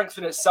grip strength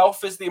in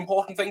itself is the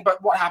important thing,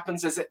 but what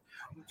happens is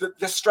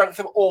the strength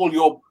of all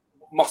your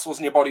muscles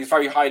in your body is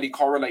very highly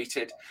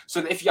correlated.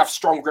 So that if you have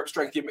strong grip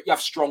strength, you have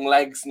strong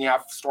legs and you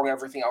have strong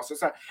everything else.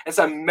 It's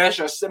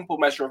a simple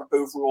measure of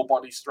overall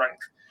body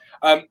strength.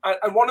 And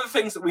one of the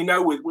things that we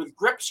know with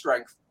grip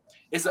strength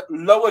is that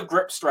lower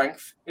grip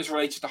strength is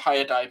related to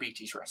higher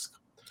diabetes risk.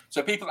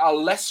 So people that are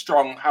less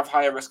strong have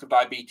higher risk of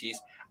diabetes.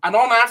 And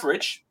on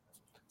average,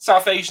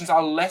 South Asians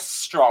are less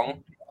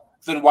strong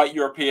than white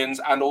Europeans,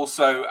 and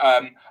also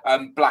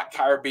Black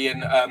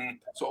Caribbean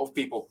sort of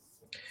people.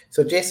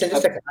 So, Jason,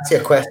 just to ask you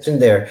a question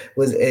there,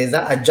 is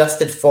that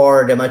adjusted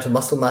for the amount of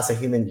muscle mass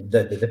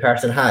the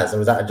person has, or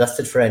was that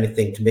adjusted for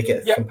anything to make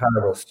it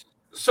comparable?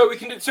 So we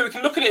can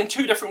look at it in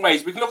two different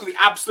ways. We can look at the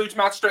absolute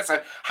amount of strength,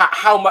 so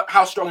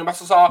how strong your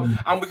muscles are,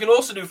 and we can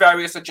also do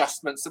various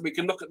adjustments. So we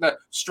can look at the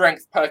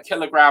strength per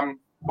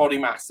kilogram body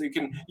mass. So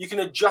you can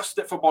adjust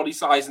it for body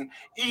size, and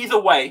either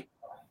way,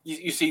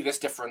 you see this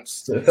difference.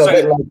 So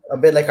a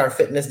bit like our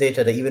fitness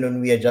data, that even when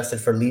we adjusted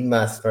for lean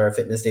mass for our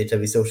fitness data,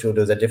 we still showed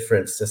there was a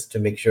difference, just to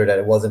make sure that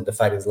it wasn't the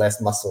fact it was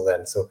less muscle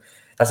then. So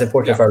that's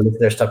important for our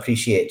listeners to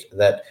appreciate,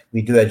 that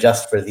we do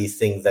adjust for these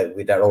things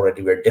that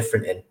already we're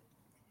different in.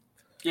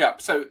 Yeah.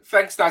 So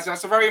thanks, Nazzy.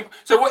 That's a very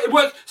it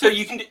works. So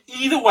you can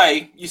either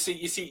way. You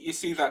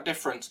see that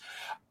difference.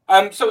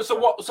 So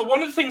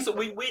one of the things that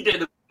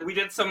we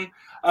did some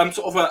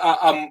sort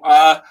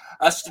of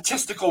a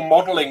statistical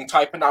modeling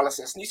type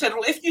analysis, and you said,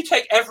 well, if you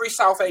take every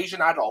South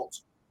Asian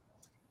adult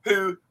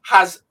who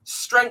has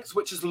strength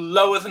which is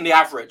lower than the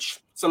average,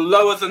 so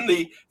lower than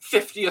the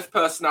 50th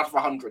person out of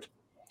 100,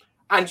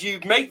 and you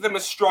make them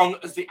as strong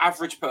as the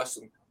average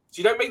person, so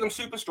you don't make them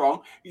super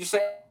strong, you just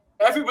say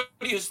everybody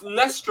who's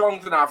less strong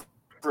than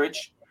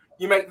average,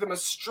 you make them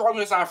as strong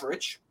as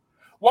average.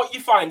 What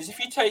you find is if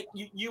you take,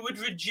 you would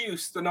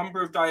reduce the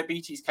number of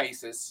diabetes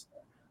cases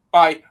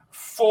by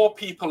 4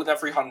 people in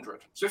every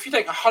 100. So if you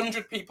take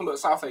 100 people that are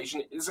South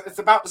Asian, it's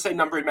about the same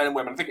number in men and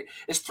women. I think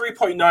it's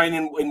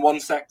 3.9 in one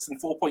sex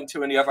and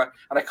 4.2 in the other.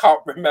 And I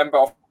can't remember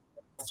off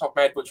the top of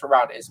my head which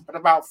round it is, but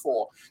about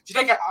 4. So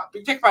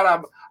you take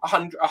about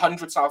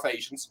 100 South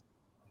Asians,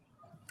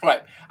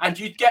 right? And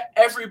you'd get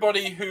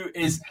everybody who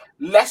is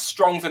less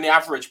strong than the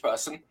average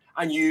person,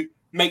 and you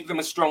make them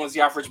as strong as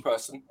the average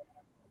person.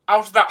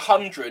 Out of that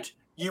 100,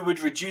 you would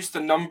reduce the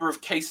number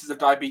of cases of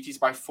diabetes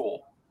by 4,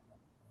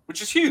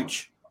 which is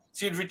huge.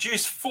 So you'd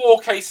reduce 4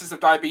 cases of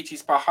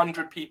diabetes per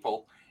 100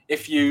 people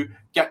if you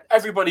get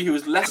everybody who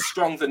is less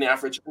strong than the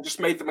average and just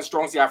made them as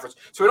strong as the average.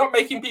 So we're not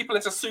making people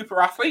into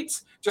super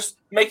athletes, just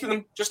making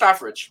them just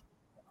average.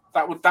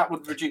 That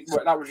would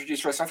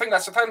reduce risk. I think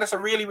that's a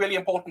really, really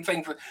important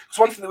thing. It's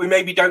one thing that we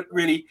maybe don't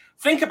really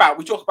think about.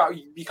 We talk about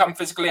you become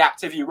physically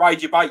active, you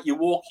ride your bike, you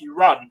walk, you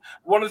run.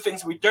 One of the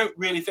things we don't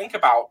really think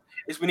about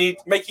is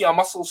making our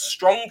muscles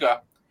stronger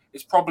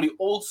is probably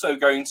also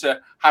going to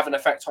have an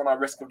effect on our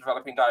risk of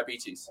developing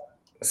diabetes.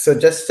 So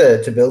just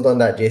to build on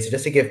that, Jason,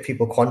 just to give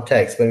people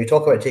context, when we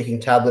talk about taking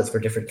tablets for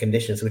different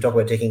conditions, so we talk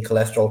about taking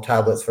cholesterol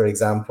tablets, for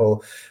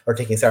example, or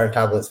taking certain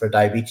tablets for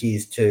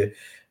diabetes to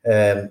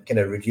kind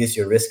of reduce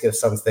your risk of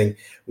something,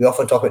 we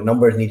often talk about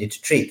numbers needed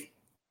to treat.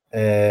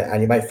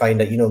 And you might find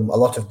that, a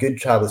lot of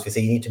good tablets, we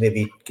say you need to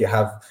maybe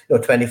have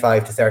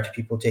 25 to 30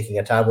 people taking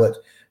a tablet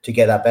to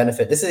get that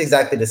benefit. This is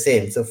exactly the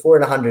same. So 4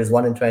 in 100 is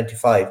 1 in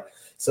 25.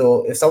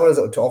 So if someone is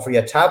to offer you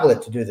a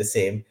tablet to do the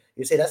same,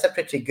 you say that's a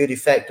pretty good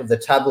effect of the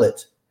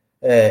tablet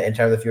in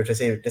terms of if you were to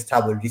say this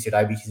tablet reduce your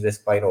diabetes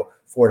risk by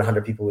 4 in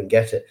 100 people would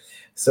get it.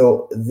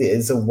 So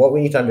what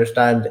we need to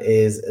understand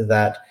is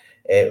that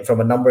from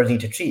a number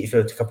need to treat, if you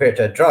were to compare it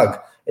to a drug,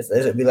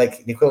 it'd be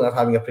like the equivalent of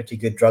having a pretty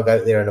good drug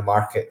out there in the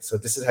market. So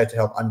this is how to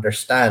help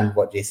understand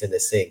what Jason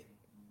is saying.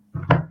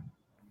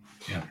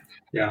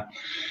 Yeah.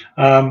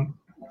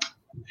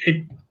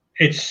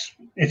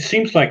 It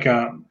seems like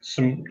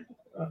some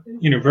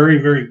very,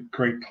 very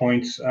great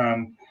points.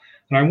 And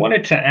I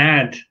wanted to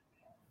add,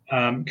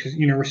 because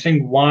we're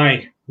saying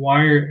why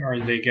are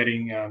they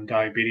getting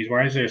diabetes?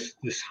 Why is there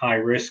this high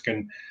risk?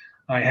 And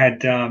I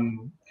had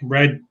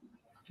read,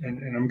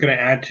 and I'm going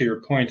to add to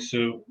your point.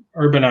 So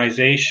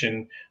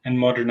urbanization and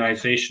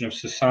modernization of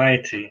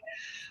society.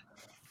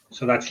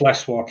 So that's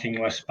less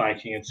walking, less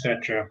biking,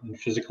 etc., and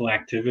physical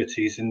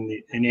activities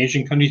in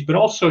Asian countries, but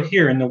also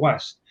here in the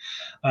West.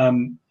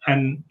 And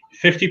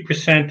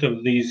 50%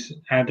 of these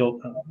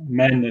adult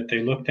men that they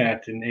looked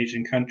at in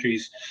Asian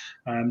countries,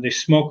 they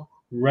smoke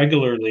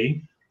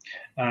regularly,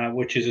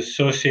 which is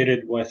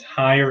associated with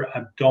higher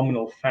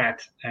abdominal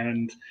fat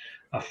and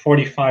a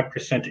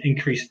 45%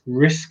 increased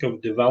risk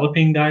of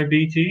developing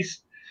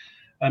diabetes.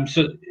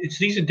 So it's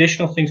these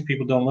additional things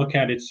people don't look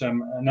at. It's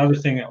another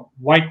thing,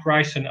 white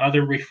rice and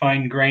other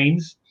refined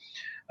grains,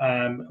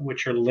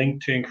 which are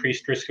linked to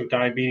increased risk of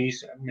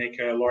diabetes, make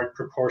a large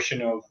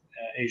proportion of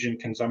Asian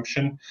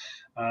consumption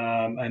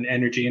and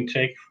energy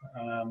intake.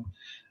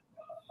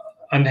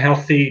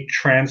 Unhealthy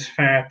trans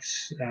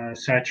fats,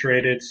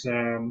 saturated,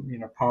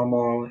 palm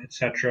oil,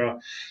 etc.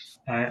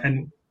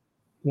 And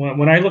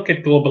when I look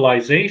at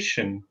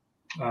globalization,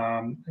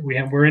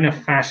 we're in a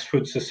fast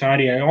food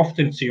society. I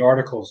often see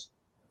articles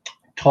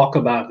talk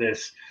about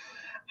this,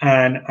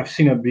 and I've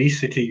seen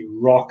obesity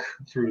rock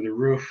through the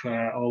roof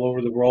all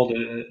over the world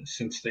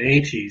since the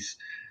 80s.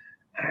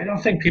 I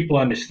don't think people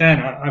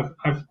understand.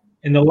 I've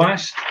in the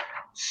last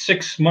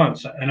 6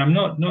 months, and I'm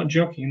not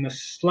joking, in the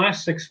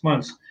last 6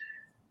 months,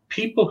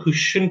 people who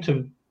shouldn't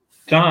have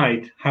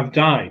died have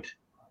died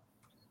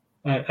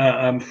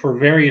for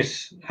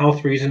various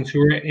health reasons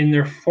who are in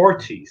their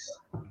 40s.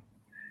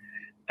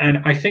 And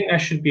I think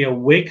that should be a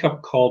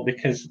wake-up call,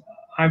 because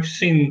I've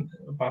seen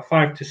about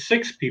 5 to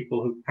 6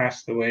 people who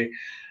passed away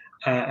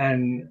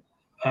and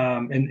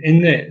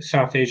in the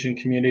South Asian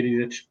community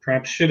that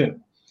perhaps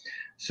shouldn't.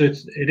 So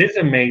it is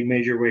a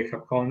major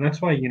wake-up call, and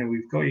that's why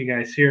we've got you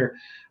guys here.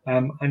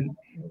 And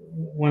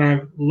when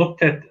I've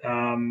looked at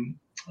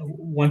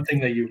one thing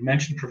that you've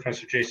mentioned,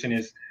 Professor Jason,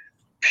 is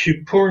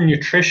poor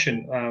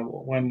nutrition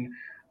when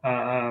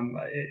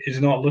is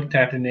not looked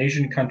at in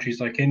Asian countries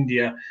like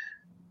India.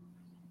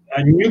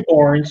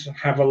 newborns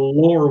have a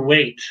lower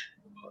weight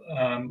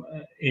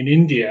in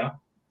India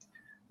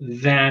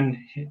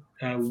than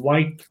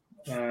white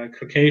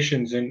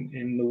Caucasians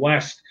in the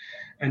West.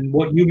 And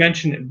what you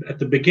mentioned at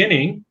the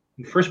beginning,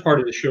 the first part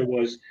of the show,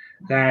 was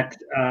that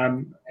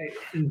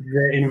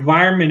the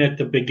environment at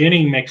the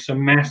beginning makes a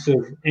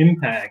massive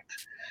impact.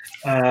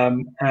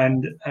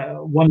 And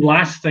one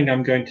last thing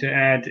I'm going to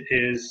add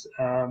is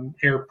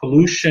air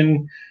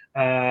pollution.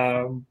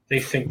 They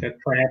think that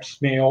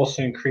perhaps may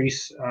also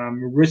increase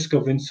risk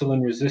of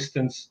insulin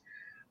resistance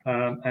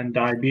and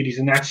diabetes,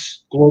 and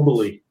that's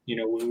globally.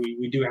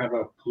 We do have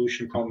a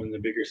pollution problem in the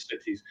bigger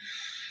cities.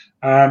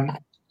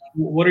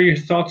 What are your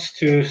thoughts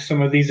to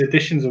some of these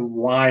additions of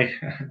why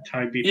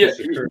diabetes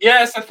occurs?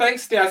 Yeah, so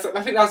thanks, Diaz.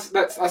 I think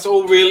that's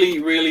all really,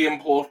 really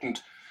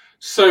important.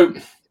 So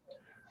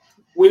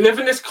we live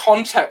in this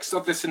context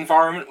of this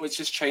environment which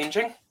is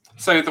changing.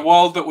 So the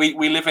world that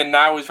we live in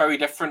now is very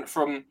different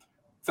from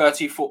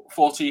 30,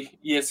 40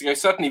 years ago,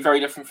 certainly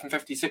very different from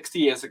 50, 60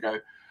 years ago,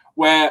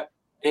 where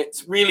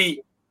it's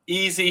really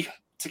easy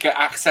to get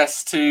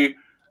access to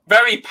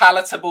very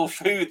palatable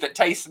food that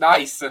tastes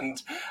nice,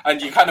 and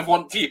you kind of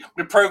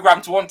we're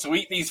programmed to want to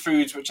eat these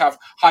foods which have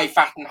high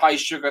fat and high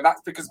sugar.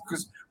 That's because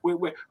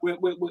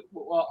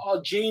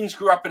our genes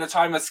grew up in a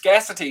time of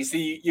scarcity, so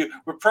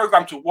we're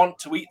programmed to want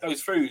to eat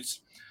those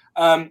foods.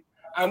 And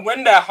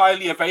when they're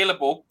highly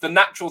available, the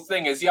natural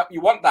thing is, yep,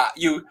 you want that.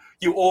 You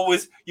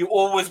always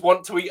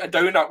want to eat a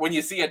donut when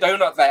you see a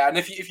donut there, and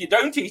if you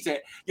don't eat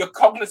it, you're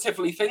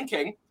cognitively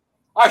thinking,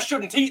 I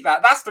shouldn't eat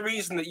that. That's the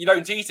reason that you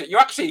don't eat it. You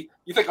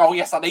think, oh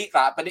yes, I'll eat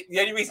that, but the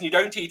only reason you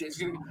don't eat it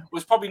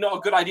was probably not a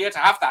good idea to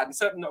have that, and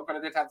certainly not a good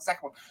idea to have the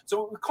second one.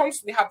 So we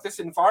constantly have this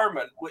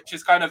environment which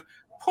is kind of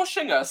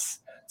pushing us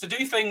to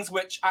do things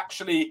which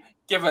actually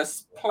give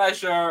us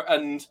pleasure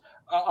and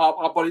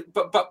our body,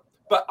 but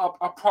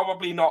are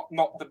probably not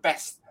the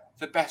best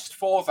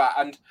for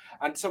that.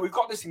 And so we've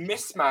got this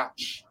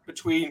mismatch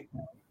between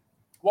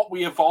what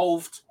we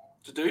evolved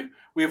to do.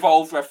 We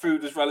evolved where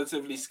food was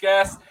relatively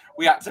scarce.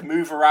 We had to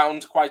move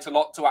around quite a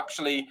lot to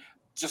actually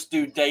just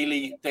do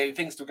daily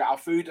things to get our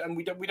food, and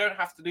we don't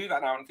have to do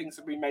that now, and things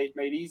have been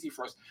made easy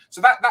for us.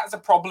 So that's a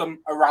problem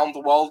around the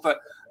world.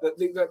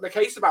 The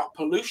case about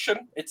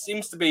pollution, it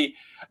seems to be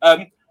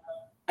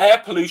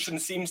air pollution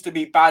seems to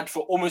be bad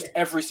for almost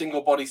every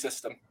single body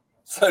system.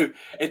 So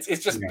it's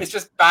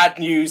just bad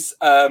news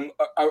in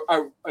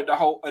the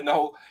whole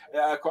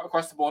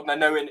across the board. And I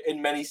know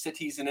in many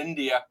cities in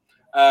India,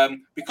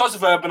 because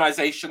of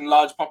urbanization,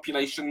 large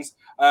populations,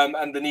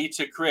 and the need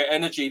to create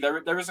energy,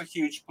 there is a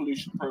huge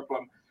pollution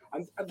problem.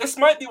 And this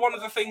might be one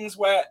of the things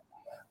where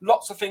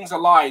lots of things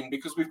align,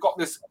 because we've got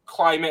this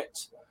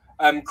climate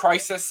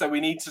crisis, so we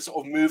need to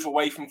sort of move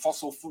away from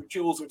fossil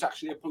fuels, which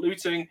actually are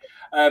polluting.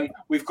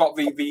 We've got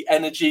the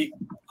energy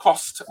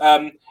cost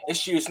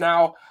issues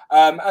now,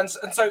 and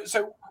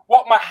so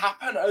what might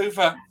happen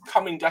over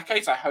coming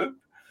decades, I hope,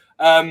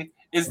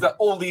 is that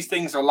all these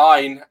things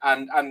align,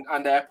 and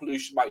air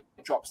pollution might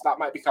drop. So that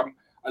might become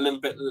a little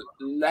bit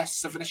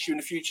less of an issue in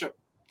the future.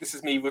 This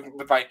is me with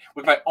my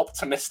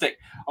optimistic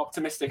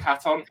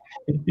hat on.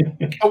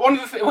 But one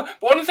of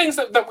the things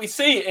that we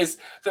see is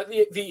that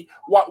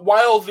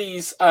while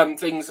these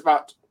things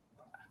about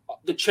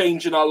the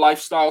change in our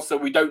lifestyle, so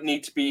we don't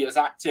need to be as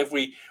active,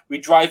 we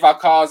drive our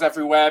cars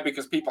everywhere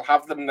because people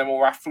have them, they're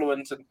more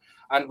affluent,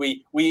 and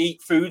we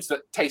eat foods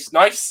that taste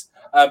nice,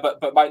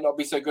 but might not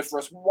be so good for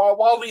us.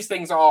 While these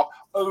things are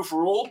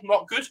overall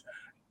not good,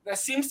 there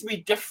seems to be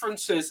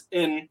differences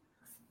in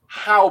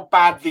how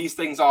bad these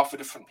things are for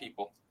different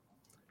people.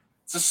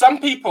 So some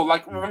people,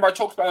 like, remember I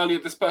talked about earlier,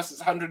 this person's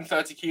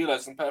 130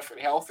 kilos and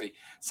perfectly healthy.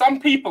 Some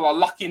people are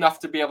lucky enough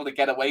to be able to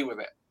get away with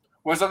it,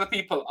 whereas other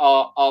people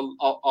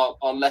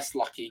are less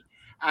lucky.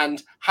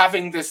 And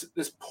having this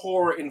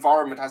poor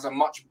environment has a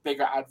much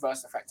bigger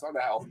adverse effect on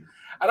their health.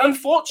 And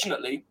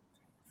unfortunately,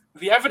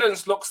 the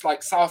evidence looks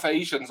like South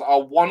Asians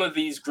are one of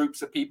these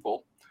groups of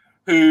people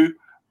who,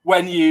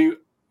 when you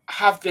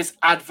have this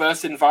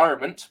adverse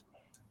environment,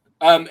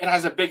 it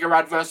has a bigger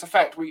adverse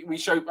effect.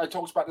 I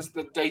talked about this,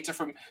 the data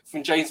from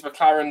James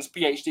McLaren's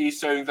PhD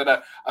showing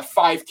that a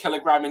 5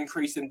 kilogram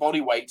increase in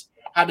body weight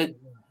had a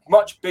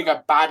much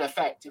bigger bad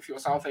effect if you're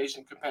South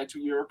Asian compared to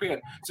a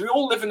European. So we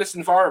all live in this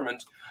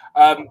environment.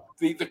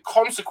 The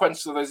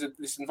consequences of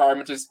this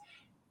environment is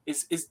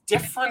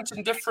different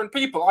in different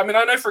people. I mean,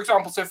 I know, for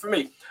example, so for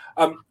me,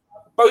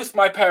 both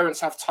my parents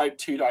have type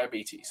 2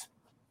 diabetes.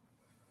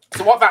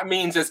 So what that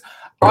means is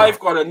I've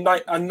got a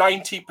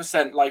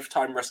 90%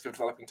 lifetime risk of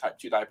developing type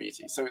 2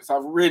 diabetes. So it's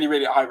a really,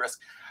 really high risk.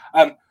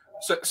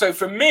 So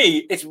for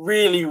me, it's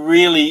really,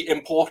 really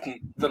important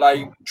that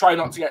I try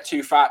not to get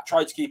too fat,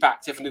 try to keep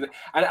active, and do that.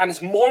 And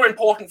it's more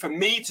important for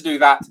me to do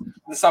that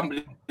than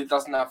somebody that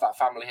doesn't have that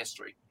family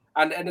history.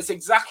 And it's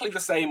exactly the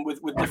same with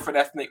different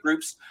ethnic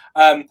groups.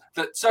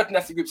 That certain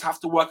ethnic groups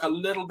have to work a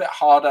little bit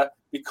harder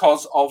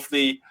because of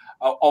the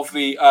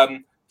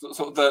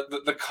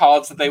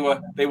cards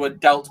that they were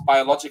dealt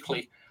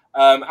biologically.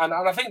 And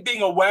I think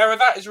being aware of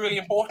that is really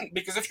important,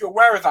 because if you're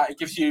aware of that, it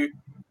gives you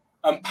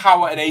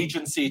power and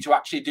agency to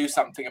actually do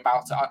something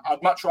about it.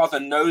 I'd much rather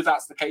know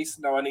that's the case,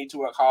 know I need to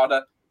work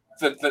harder,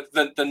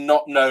 than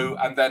not know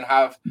and then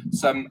have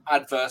some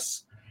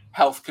adverse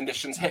health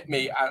conditions hit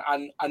me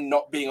and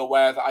not being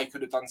aware that I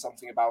could have done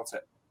something about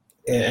it.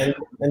 Yeah,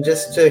 and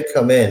just to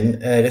come in,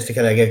 just to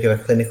kind of give you a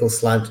clinical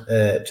slant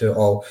to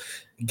all,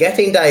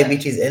 getting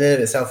diabetes in and of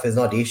itself is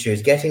not the issue.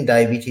 It's getting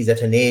diabetes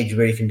at an age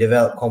where you can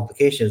develop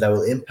complications that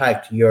will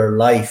impact your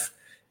life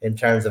in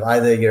terms of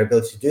either your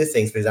ability to do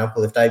things. For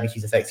example, if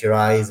diabetes affects your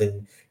eyes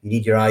and you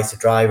need your eyes to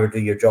drive or do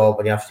your job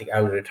and you have to take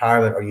early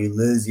retirement, or you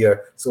lose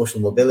your social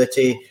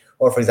mobility,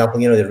 or for example,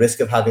 the risk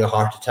of having a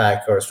heart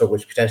attack or a stroke,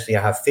 which potentially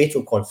have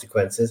fatal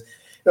consequences.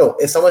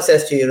 If someone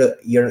says to you,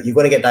 you're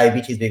going to get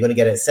diabetes, but you're going to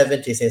get it at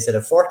 70 say, instead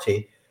of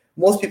 40,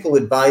 most people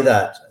would buy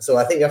that. So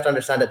I think you have to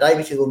understand that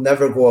diabetes will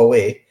never go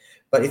away.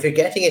 But if you're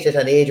getting it at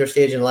an age or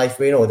stage in life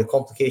where, the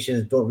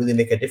complications don't really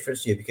make a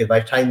difference to you, because by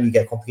the time you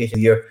get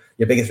complications, your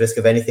biggest risk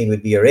of anything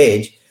would be your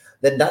age,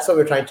 then that's what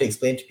we're trying to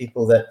explain to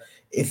people, that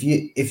if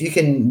you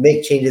can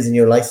make changes in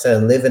your lifestyle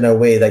and live in a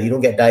way that you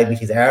don't get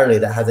diabetes early,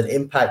 that has an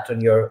impact on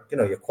your,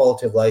 your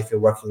quality of life, your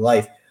working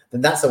life,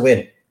 then that's a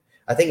win.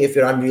 I think if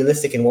you're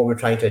unrealistic in what we're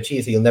trying to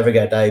achieve, so you'll never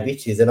get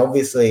diabetes, then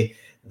obviously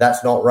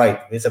that's not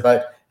right. It's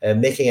about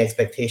making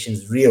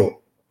expectations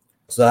real.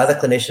 So as a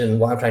clinician,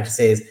 what I'm trying to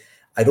say is,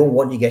 I don't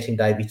want you getting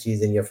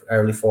diabetes in your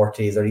early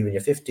 40s or even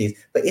your 50s.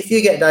 But if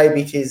you get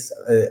diabetes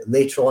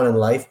later on in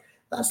life,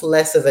 that's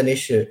less of an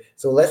issue.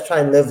 So let's try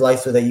and live life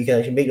so that you can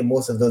actually make the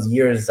most of those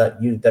years that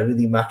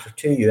really matter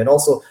to you. And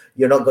also,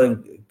 you're not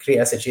going to create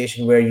a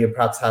situation where you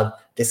perhaps have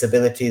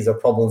disabilities or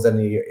problems in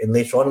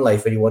later on in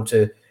life, where you want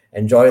to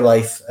enjoy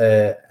life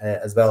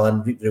as well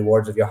and reap the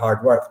rewards of your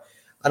hard work.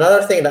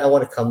 Another thing that I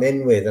want to come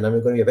in with, and I'm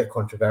going to be a bit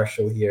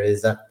controversial here,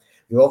 is that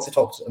we've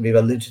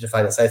alluded to the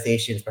fact that South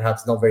Asians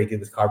perhaps not very good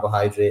with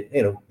carbohydrate,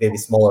 maybe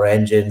smaller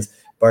engines,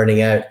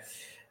 burning out.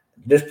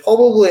 There's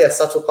probably a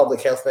subtle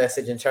public health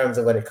message in terms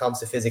of when it comes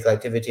to physical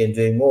activity and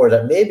doing more,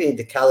 that maybe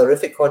the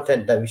calorific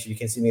content that we should be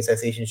consuming in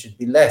South Asians should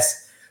be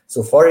less.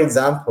 So for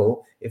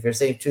example, if you're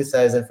saying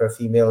 2,000 for a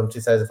female and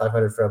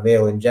 2,500 for a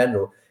male in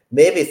general,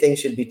 maybe things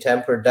should be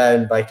tempered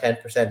down by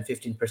 10%,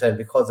 15%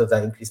 because of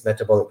that increased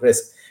metabolic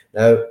risk.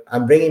 Now,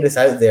 I'm bringing this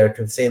out there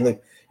to say,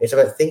 look, it's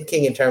about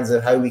thinking in terms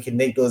of how we can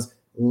make those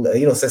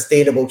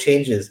sustainable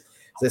changes.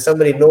 So if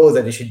somebody knows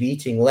that they should be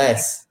eating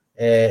less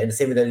in the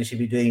same way that they should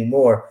be doing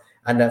more,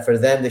 and that for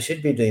them they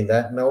should be doing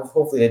that, now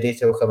hopefully the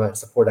data will come out and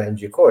support that in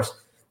due course,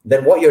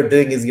 then what you're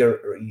doing is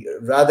you're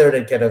rather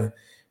than kind of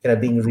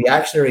being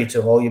reactionary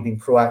to all, you're being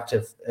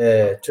proactive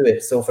to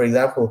it. So for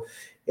example,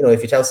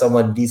 if you tell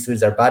someone these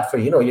foods are bad for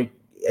you,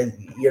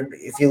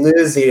 if you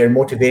lose your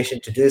motivation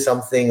to do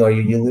something, or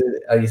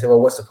you say, well,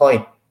 what's the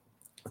point?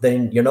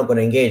 Then you're not going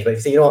to engage. But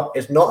if you say,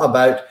 it's not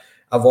about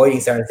avoiding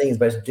certain things,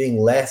 but it's doing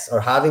less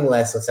or having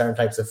less of certain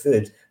types of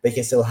food, but you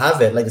can still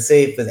have it. Like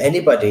say with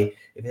anybody,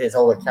 if it's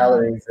all the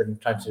calories and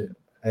trying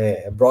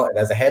to brought it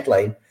as a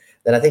headline,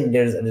 then I think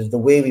there's the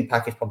way we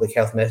package public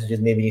health messages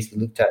maybe needs to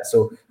be looked at.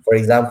 So for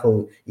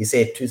example, you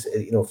say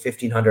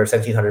 1,500 or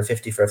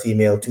 1,750 for a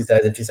female,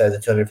 2,000,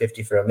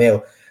 2,250 for a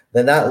male,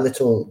 then that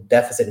little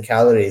deficit in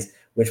calories,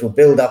 which will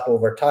build up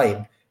over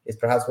time, is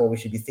perhaps what we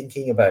should be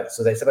thinking about.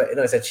 So that's about,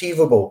 it's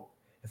achievable.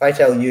 If I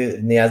tell you,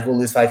 Niaz, go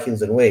lose 5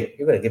 kilos in weight,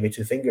 you're going to give me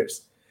 2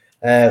 fingers.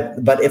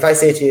 But if I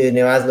say to you,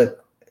 Niaz,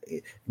 look,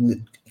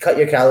 cut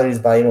your calories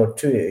by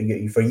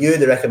 2. For you,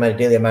 the recommended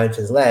daily amount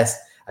is less,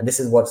 and this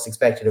is what's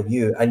expected of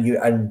you.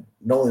 And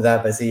not only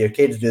that, but say your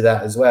kids do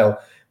that as well,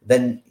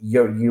 then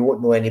you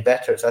won't know any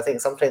better. So I think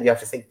sometimes you have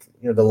to think,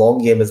 the long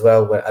game as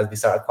well as we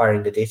start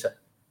acquiring the data.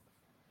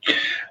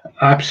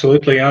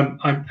 Absolutely. I'm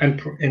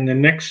in the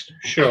next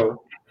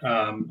show.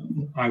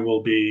 I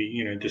will be,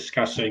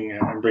 discussing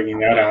and bringing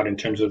that out in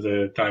terms of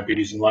the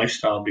diabetes and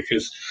lifestyle,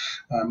 because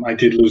I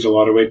did lose a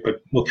lot of weight,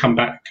 but we'll come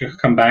back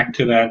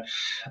to that.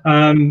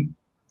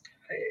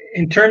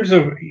 In terms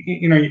of,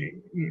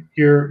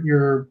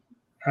 you're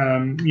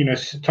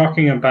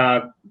talking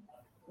about,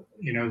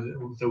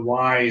 the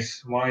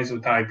whys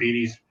of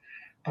diabetes,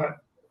 but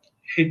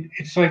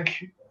it's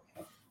like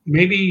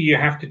maybe you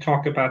have to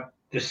talk about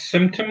the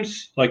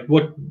symptoms, like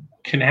what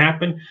can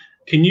happen.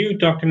 Can you,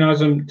 Dr.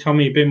 Nazem, tell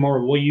me a bit more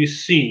of what you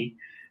see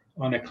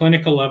on a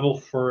clinical level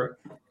for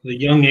the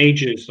young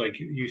ages? Like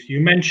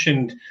you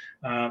mentioned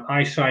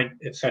eyesight,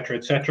 et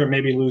cetera,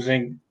 maybe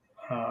losing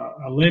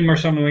a limb or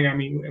something like that. I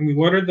mean,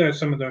 what are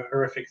some of the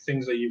horrific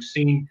things that you've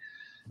seen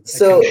that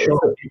can show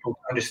people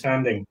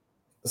understanding?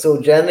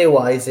 So generally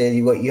what I say,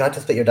 you have to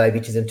split your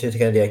diabetes into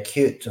kind of the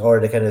acute or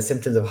the kind of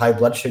symptoms of high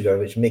blood sugar,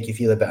 which make you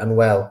feel a bit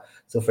unwell.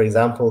 So for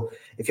example,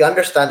 if you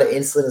understand that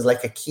insulin is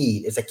like a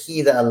key, it's a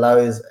key that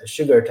allows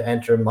sugar to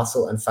enter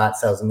muscle and fat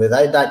cells. And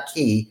without that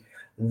key,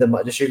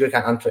 the sugar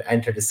can't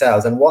enter the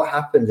cells. And what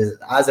happens is,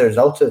 as a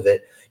result of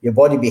it, your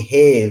body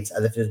behaves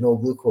as if there's no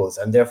glucose.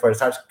 And therefore it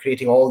starts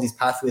creating all these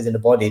pathways in the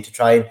body to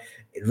try and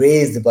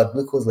raise the blood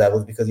glucose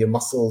levels, because your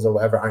muscles or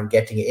whatever aren't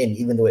getting it in,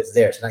 even though it's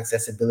there. It's an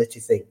accessibility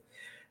thing.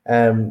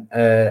 And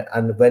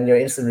when you're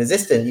insulin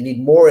resistant, you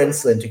need more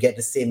insulin to get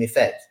the same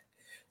effect.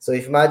 So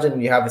if you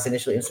imagine you have this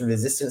initial insulin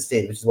resistant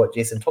state, which is what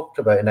Jason talked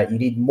about, and that you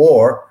need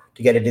more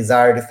to get a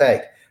desired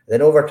effect.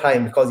 Then over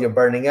time, because you're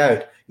burning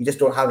out, you just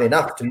don't have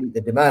enough to meet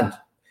the demand.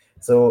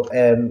 So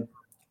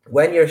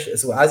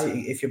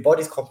if your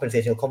body's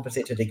compensating, it'll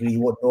compensate to a degree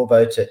you won't know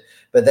about it.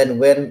 But then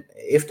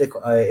if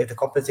the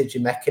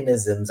compensatory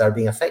mechanisms are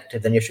being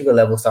affected, then your sugar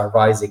levels start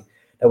rising.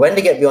 Now, when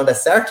they get beyond a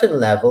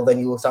certain level, then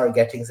you will start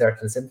getting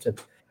certain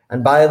symptoms.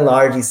 And by and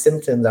large, these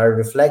symptoms are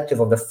reflective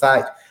of the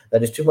fact that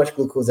there's too much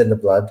glucose in the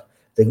blood.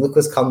 The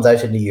glucose comes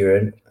out in the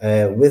urine.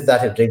 With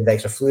that, it brings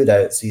extra fluid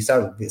out. So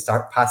you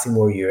start passing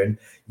more urine.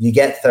 You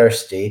get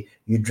thirsty.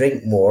 You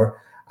drink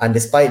more. And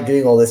despite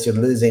doing all this, you're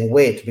losing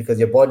weight because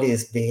your body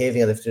is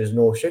behaving as if there's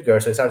no sugar.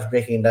 So it starts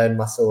breaking down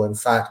muscle and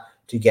fat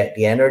to get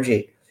the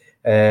energy.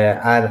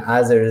 And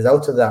as a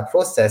result of that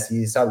process,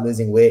 you start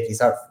losing weight. You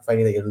start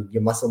finding that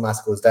your muscle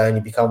mass goes down.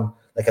 You become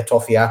like a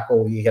toffee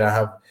apple. You're going to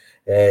have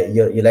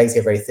your legs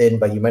get very thin,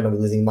 but you might not be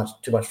losing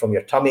too much from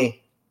your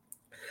tummy.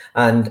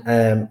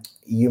 And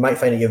you might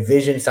find that your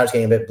vision starts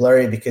getting a bit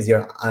blurry because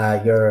your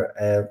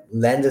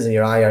lenses in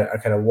your eye are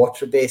kind of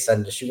water-based,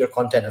 and the sugar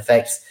content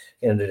affects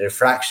the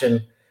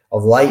diffraction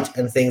of light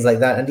and things like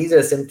that. And these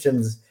are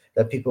symptoms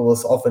that people will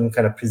often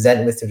kind of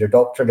present with to their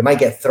doctor. They might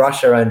get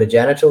thrush around the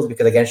genitals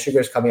because, again,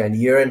 sugar is coming out in the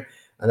urine,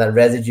 and that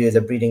residue is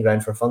a breeding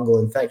ground for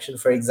fungal infection,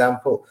 for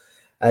example.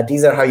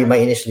 These are how you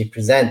might initially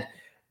present.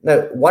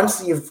 Now,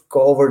 once you've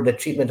got over the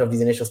treatment of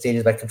these initial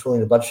stages by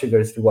controlling the blood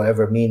sugars through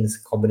whatever means,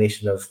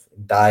 combination of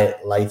diet,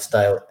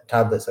 lifestyle,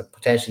 tablets, or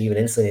potentially even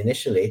insulin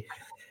initially,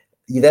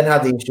 you then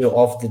have the issue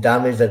of the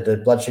damage that the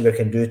blood sugar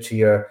can do to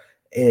your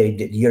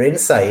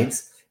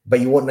insides, but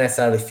you won't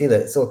necessarily feel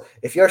it. So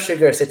if your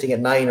sugar is sitting at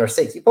 9 or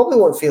 6, you probably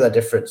won't feel a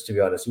difference, to be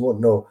honest. You won't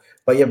know.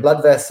 But your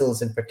blood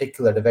vessels in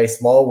particular, the very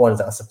small ones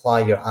that supply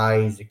your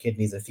eyes, your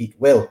kidneys, and feet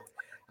will.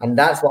 And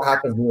that's what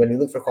happens when we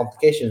look for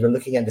complications. We're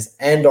looking at this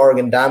end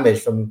organ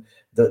damage from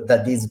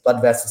that these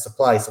blood vessels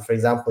supply. So, for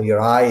example,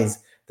 your eyes,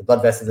 the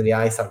blood vessels in the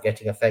eyes start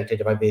getting affected.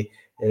 It might be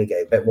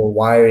get a bit more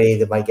wiry.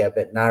 They might get a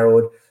bit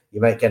narrowed.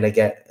 You might kind of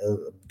get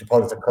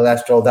deposits of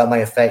cholesterol. That might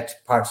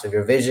affect parts of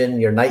your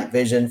vision, your night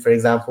vision, for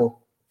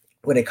example.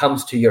 When it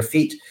comes to your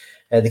feet,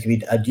 there can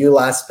be a dual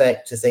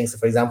aspect to things. So,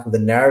 for example, the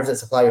nerves that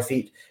supply your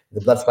feet,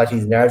 the blood supply to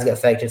these nerves get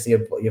affected, so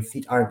your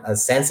feet aren't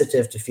as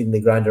sensitive to feeling the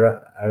ground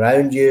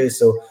around you.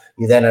 So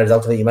you then, as a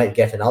result of it, you might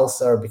get an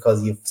ulcer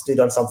because you've stood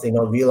on something,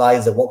 not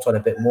realized it, walked on a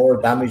bit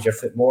more, damaged your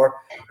foot more.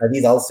 And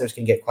these ulcers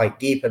can get quite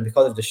deep, and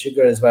because of the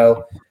sugar as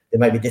well, they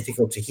might be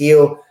difficult to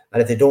heal.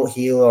 And if they don't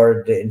heal,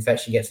 or the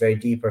infection gets very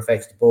deep or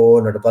affects the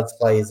bone, or the blood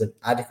supply isn't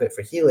adequate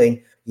for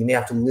healing, you may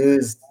have to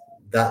lose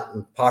that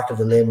part of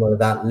the limb or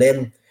that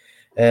limb.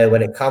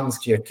 When it comes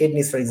to your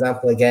kidneys, for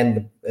example,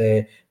 again,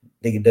 the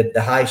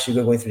high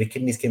sugar going through the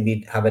kidneys can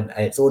have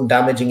its own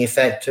damaging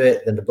effect to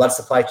it. Then the blood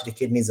supply to the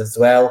kidneys as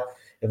well,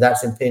 if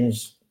that's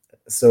impinged.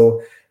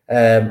 So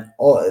as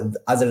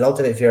a result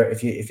of it,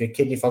 if your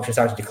kidney function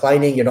starts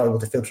declining, you're not able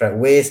to filter out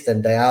waste,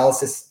 and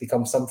dialysis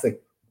becomes something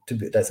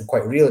that's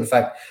quite real. In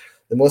fact,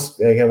 one of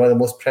the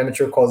most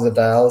premature causes of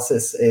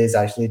dialysis is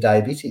actually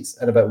diabetes,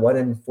 and about 1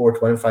 in 4 to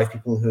 1 in 5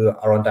 people who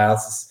are on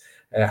dialysis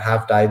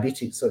have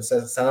diabetes. So it's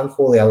an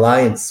unholy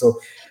alliance. So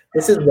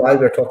this is why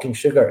we're talking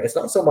sugar. It's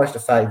not so much the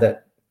fact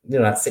that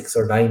at 6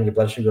 or 9 your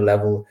blood sugar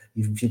level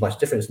you feel much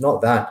different. It's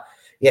not that.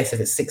 Yes, if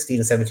it's 16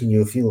 and 17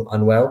 you'll feel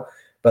unwell,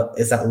 but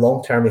it's that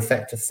long-term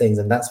effect of things,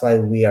 and that's why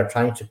we are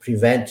trying to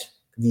prevent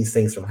these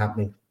things from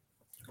happening.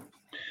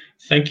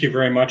 Thank you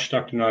very much,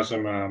 Dr.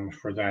 Nazem,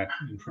 for that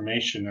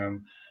information.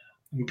 I'm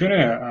going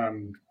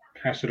to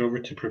pass it over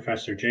to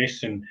Professor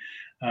Jason.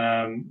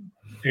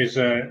 There's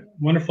a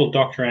wonderful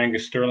Dr.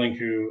 Angus Sterling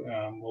who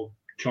will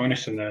join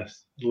us in the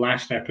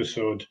last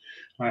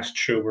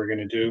show we're going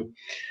to do.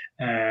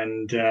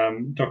 And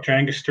Dr.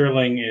 Angus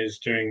Sterling is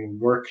doing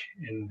work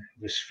in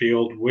this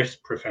field with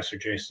Professor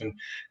Jason.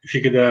 If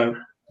you could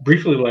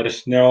briefly let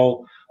us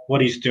know what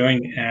he's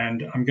doing,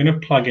 and I'm going to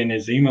plug in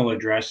his email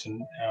address,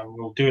 and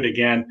we'll do it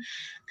again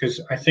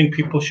because I think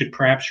people should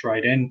perhaps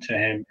write in to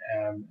him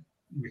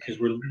because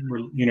we're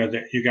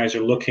that you guys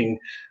are looking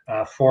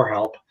for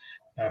help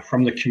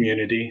from the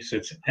community. So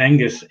it's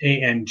Angus,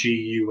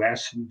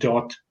 ANGUS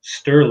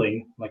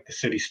 .Sterling, like the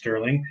city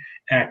Stirling,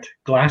 at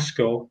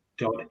glasgow.ac.uk.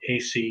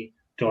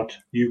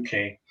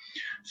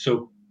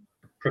 So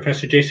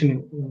Professor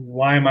Jason,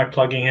 why am I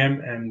plugging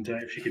him? And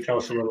if you could tell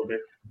us a little bit.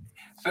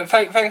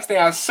 Thanks,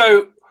 Niaz.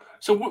 So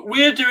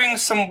we're doing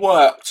some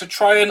work to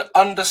try and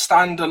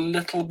understand a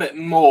little bit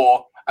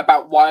more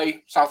about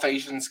why South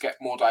Asians get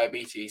more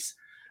diabetes.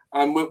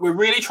 We're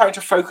really trying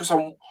to focus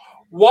on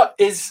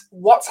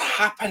what's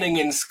happening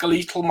in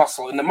skeletal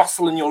muscle, in the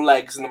muscle in your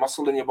legs and the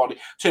muscle in your body,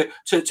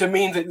 to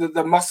mean that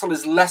the muscle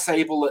is less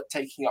able at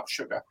taking up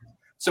sugar.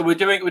 So we're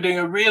doing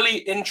a really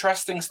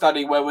interesting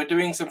study where we're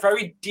doing some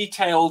very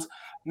detailed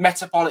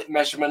metabolic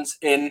measurements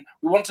we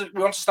want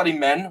to study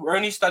men. We're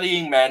only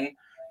studying men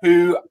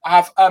who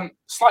have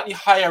slightly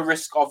higher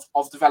risk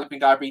of developing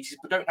diabetes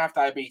but don't have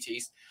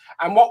diabetes.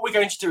 And what we're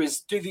going to do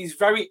is do these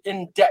very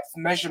in-depth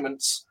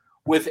measurements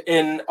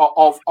within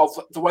of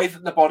the way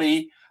that the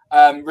body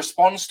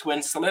responds to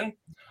insulin.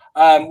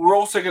 We're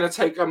also going to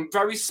take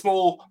very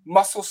small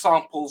muscle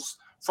samples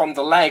from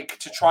the leg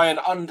to try and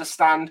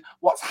understand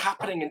what's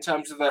happening in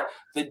terms of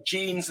the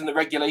genes and the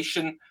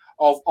regulation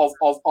of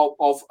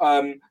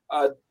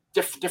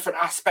different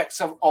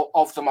aspects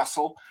of the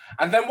muscle.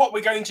 And then what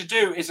we're going to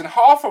do is in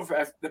half of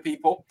the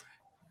people,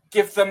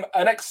 give them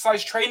an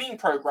exercise training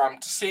program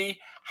to see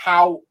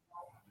how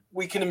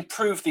we can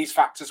improve these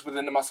factors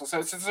within the muscle. So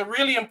it's a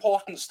really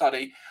important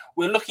study.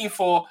 We're looking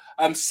for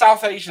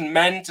South Asian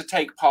men to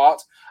take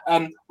part.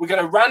 We're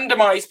going to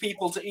randomize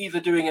people to either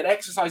doing an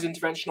exercise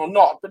intervention or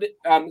not, but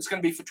it's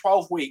going to be for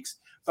 12 weeks.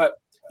 But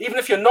even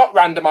if you're not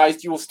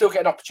randomized, you will still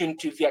get an opportunity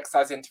to do the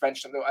exercise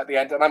intervention at the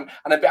end. And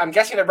I'm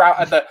getting the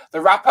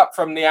wrap up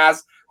from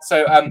Niaz.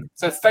 So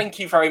thank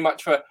you very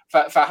much for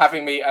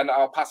having me, and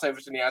I'll pass over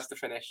to Niaz to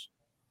finish.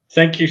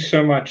 Thank you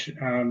so much,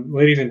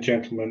 ladies and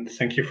gentlemen.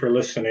 Thank you for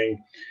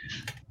listening.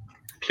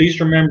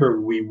 Please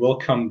remember, we will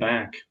come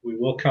back. We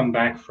will come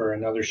back for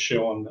another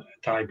show on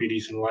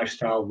diabetes and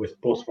lifestyle with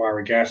both of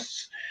our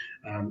guests.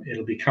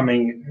 It'll be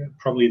coming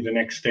probably the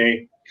next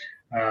day.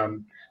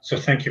 So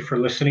thank you for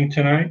listening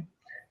tonight.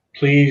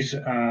 Please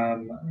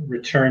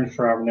return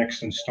for our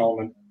next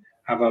installment.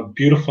 Have a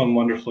beautiful and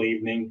wonderful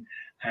evening,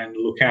 and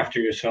look after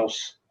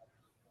yourselves.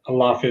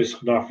 Allah Hafiz,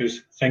 Khuda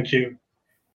Hafiz. Thank you.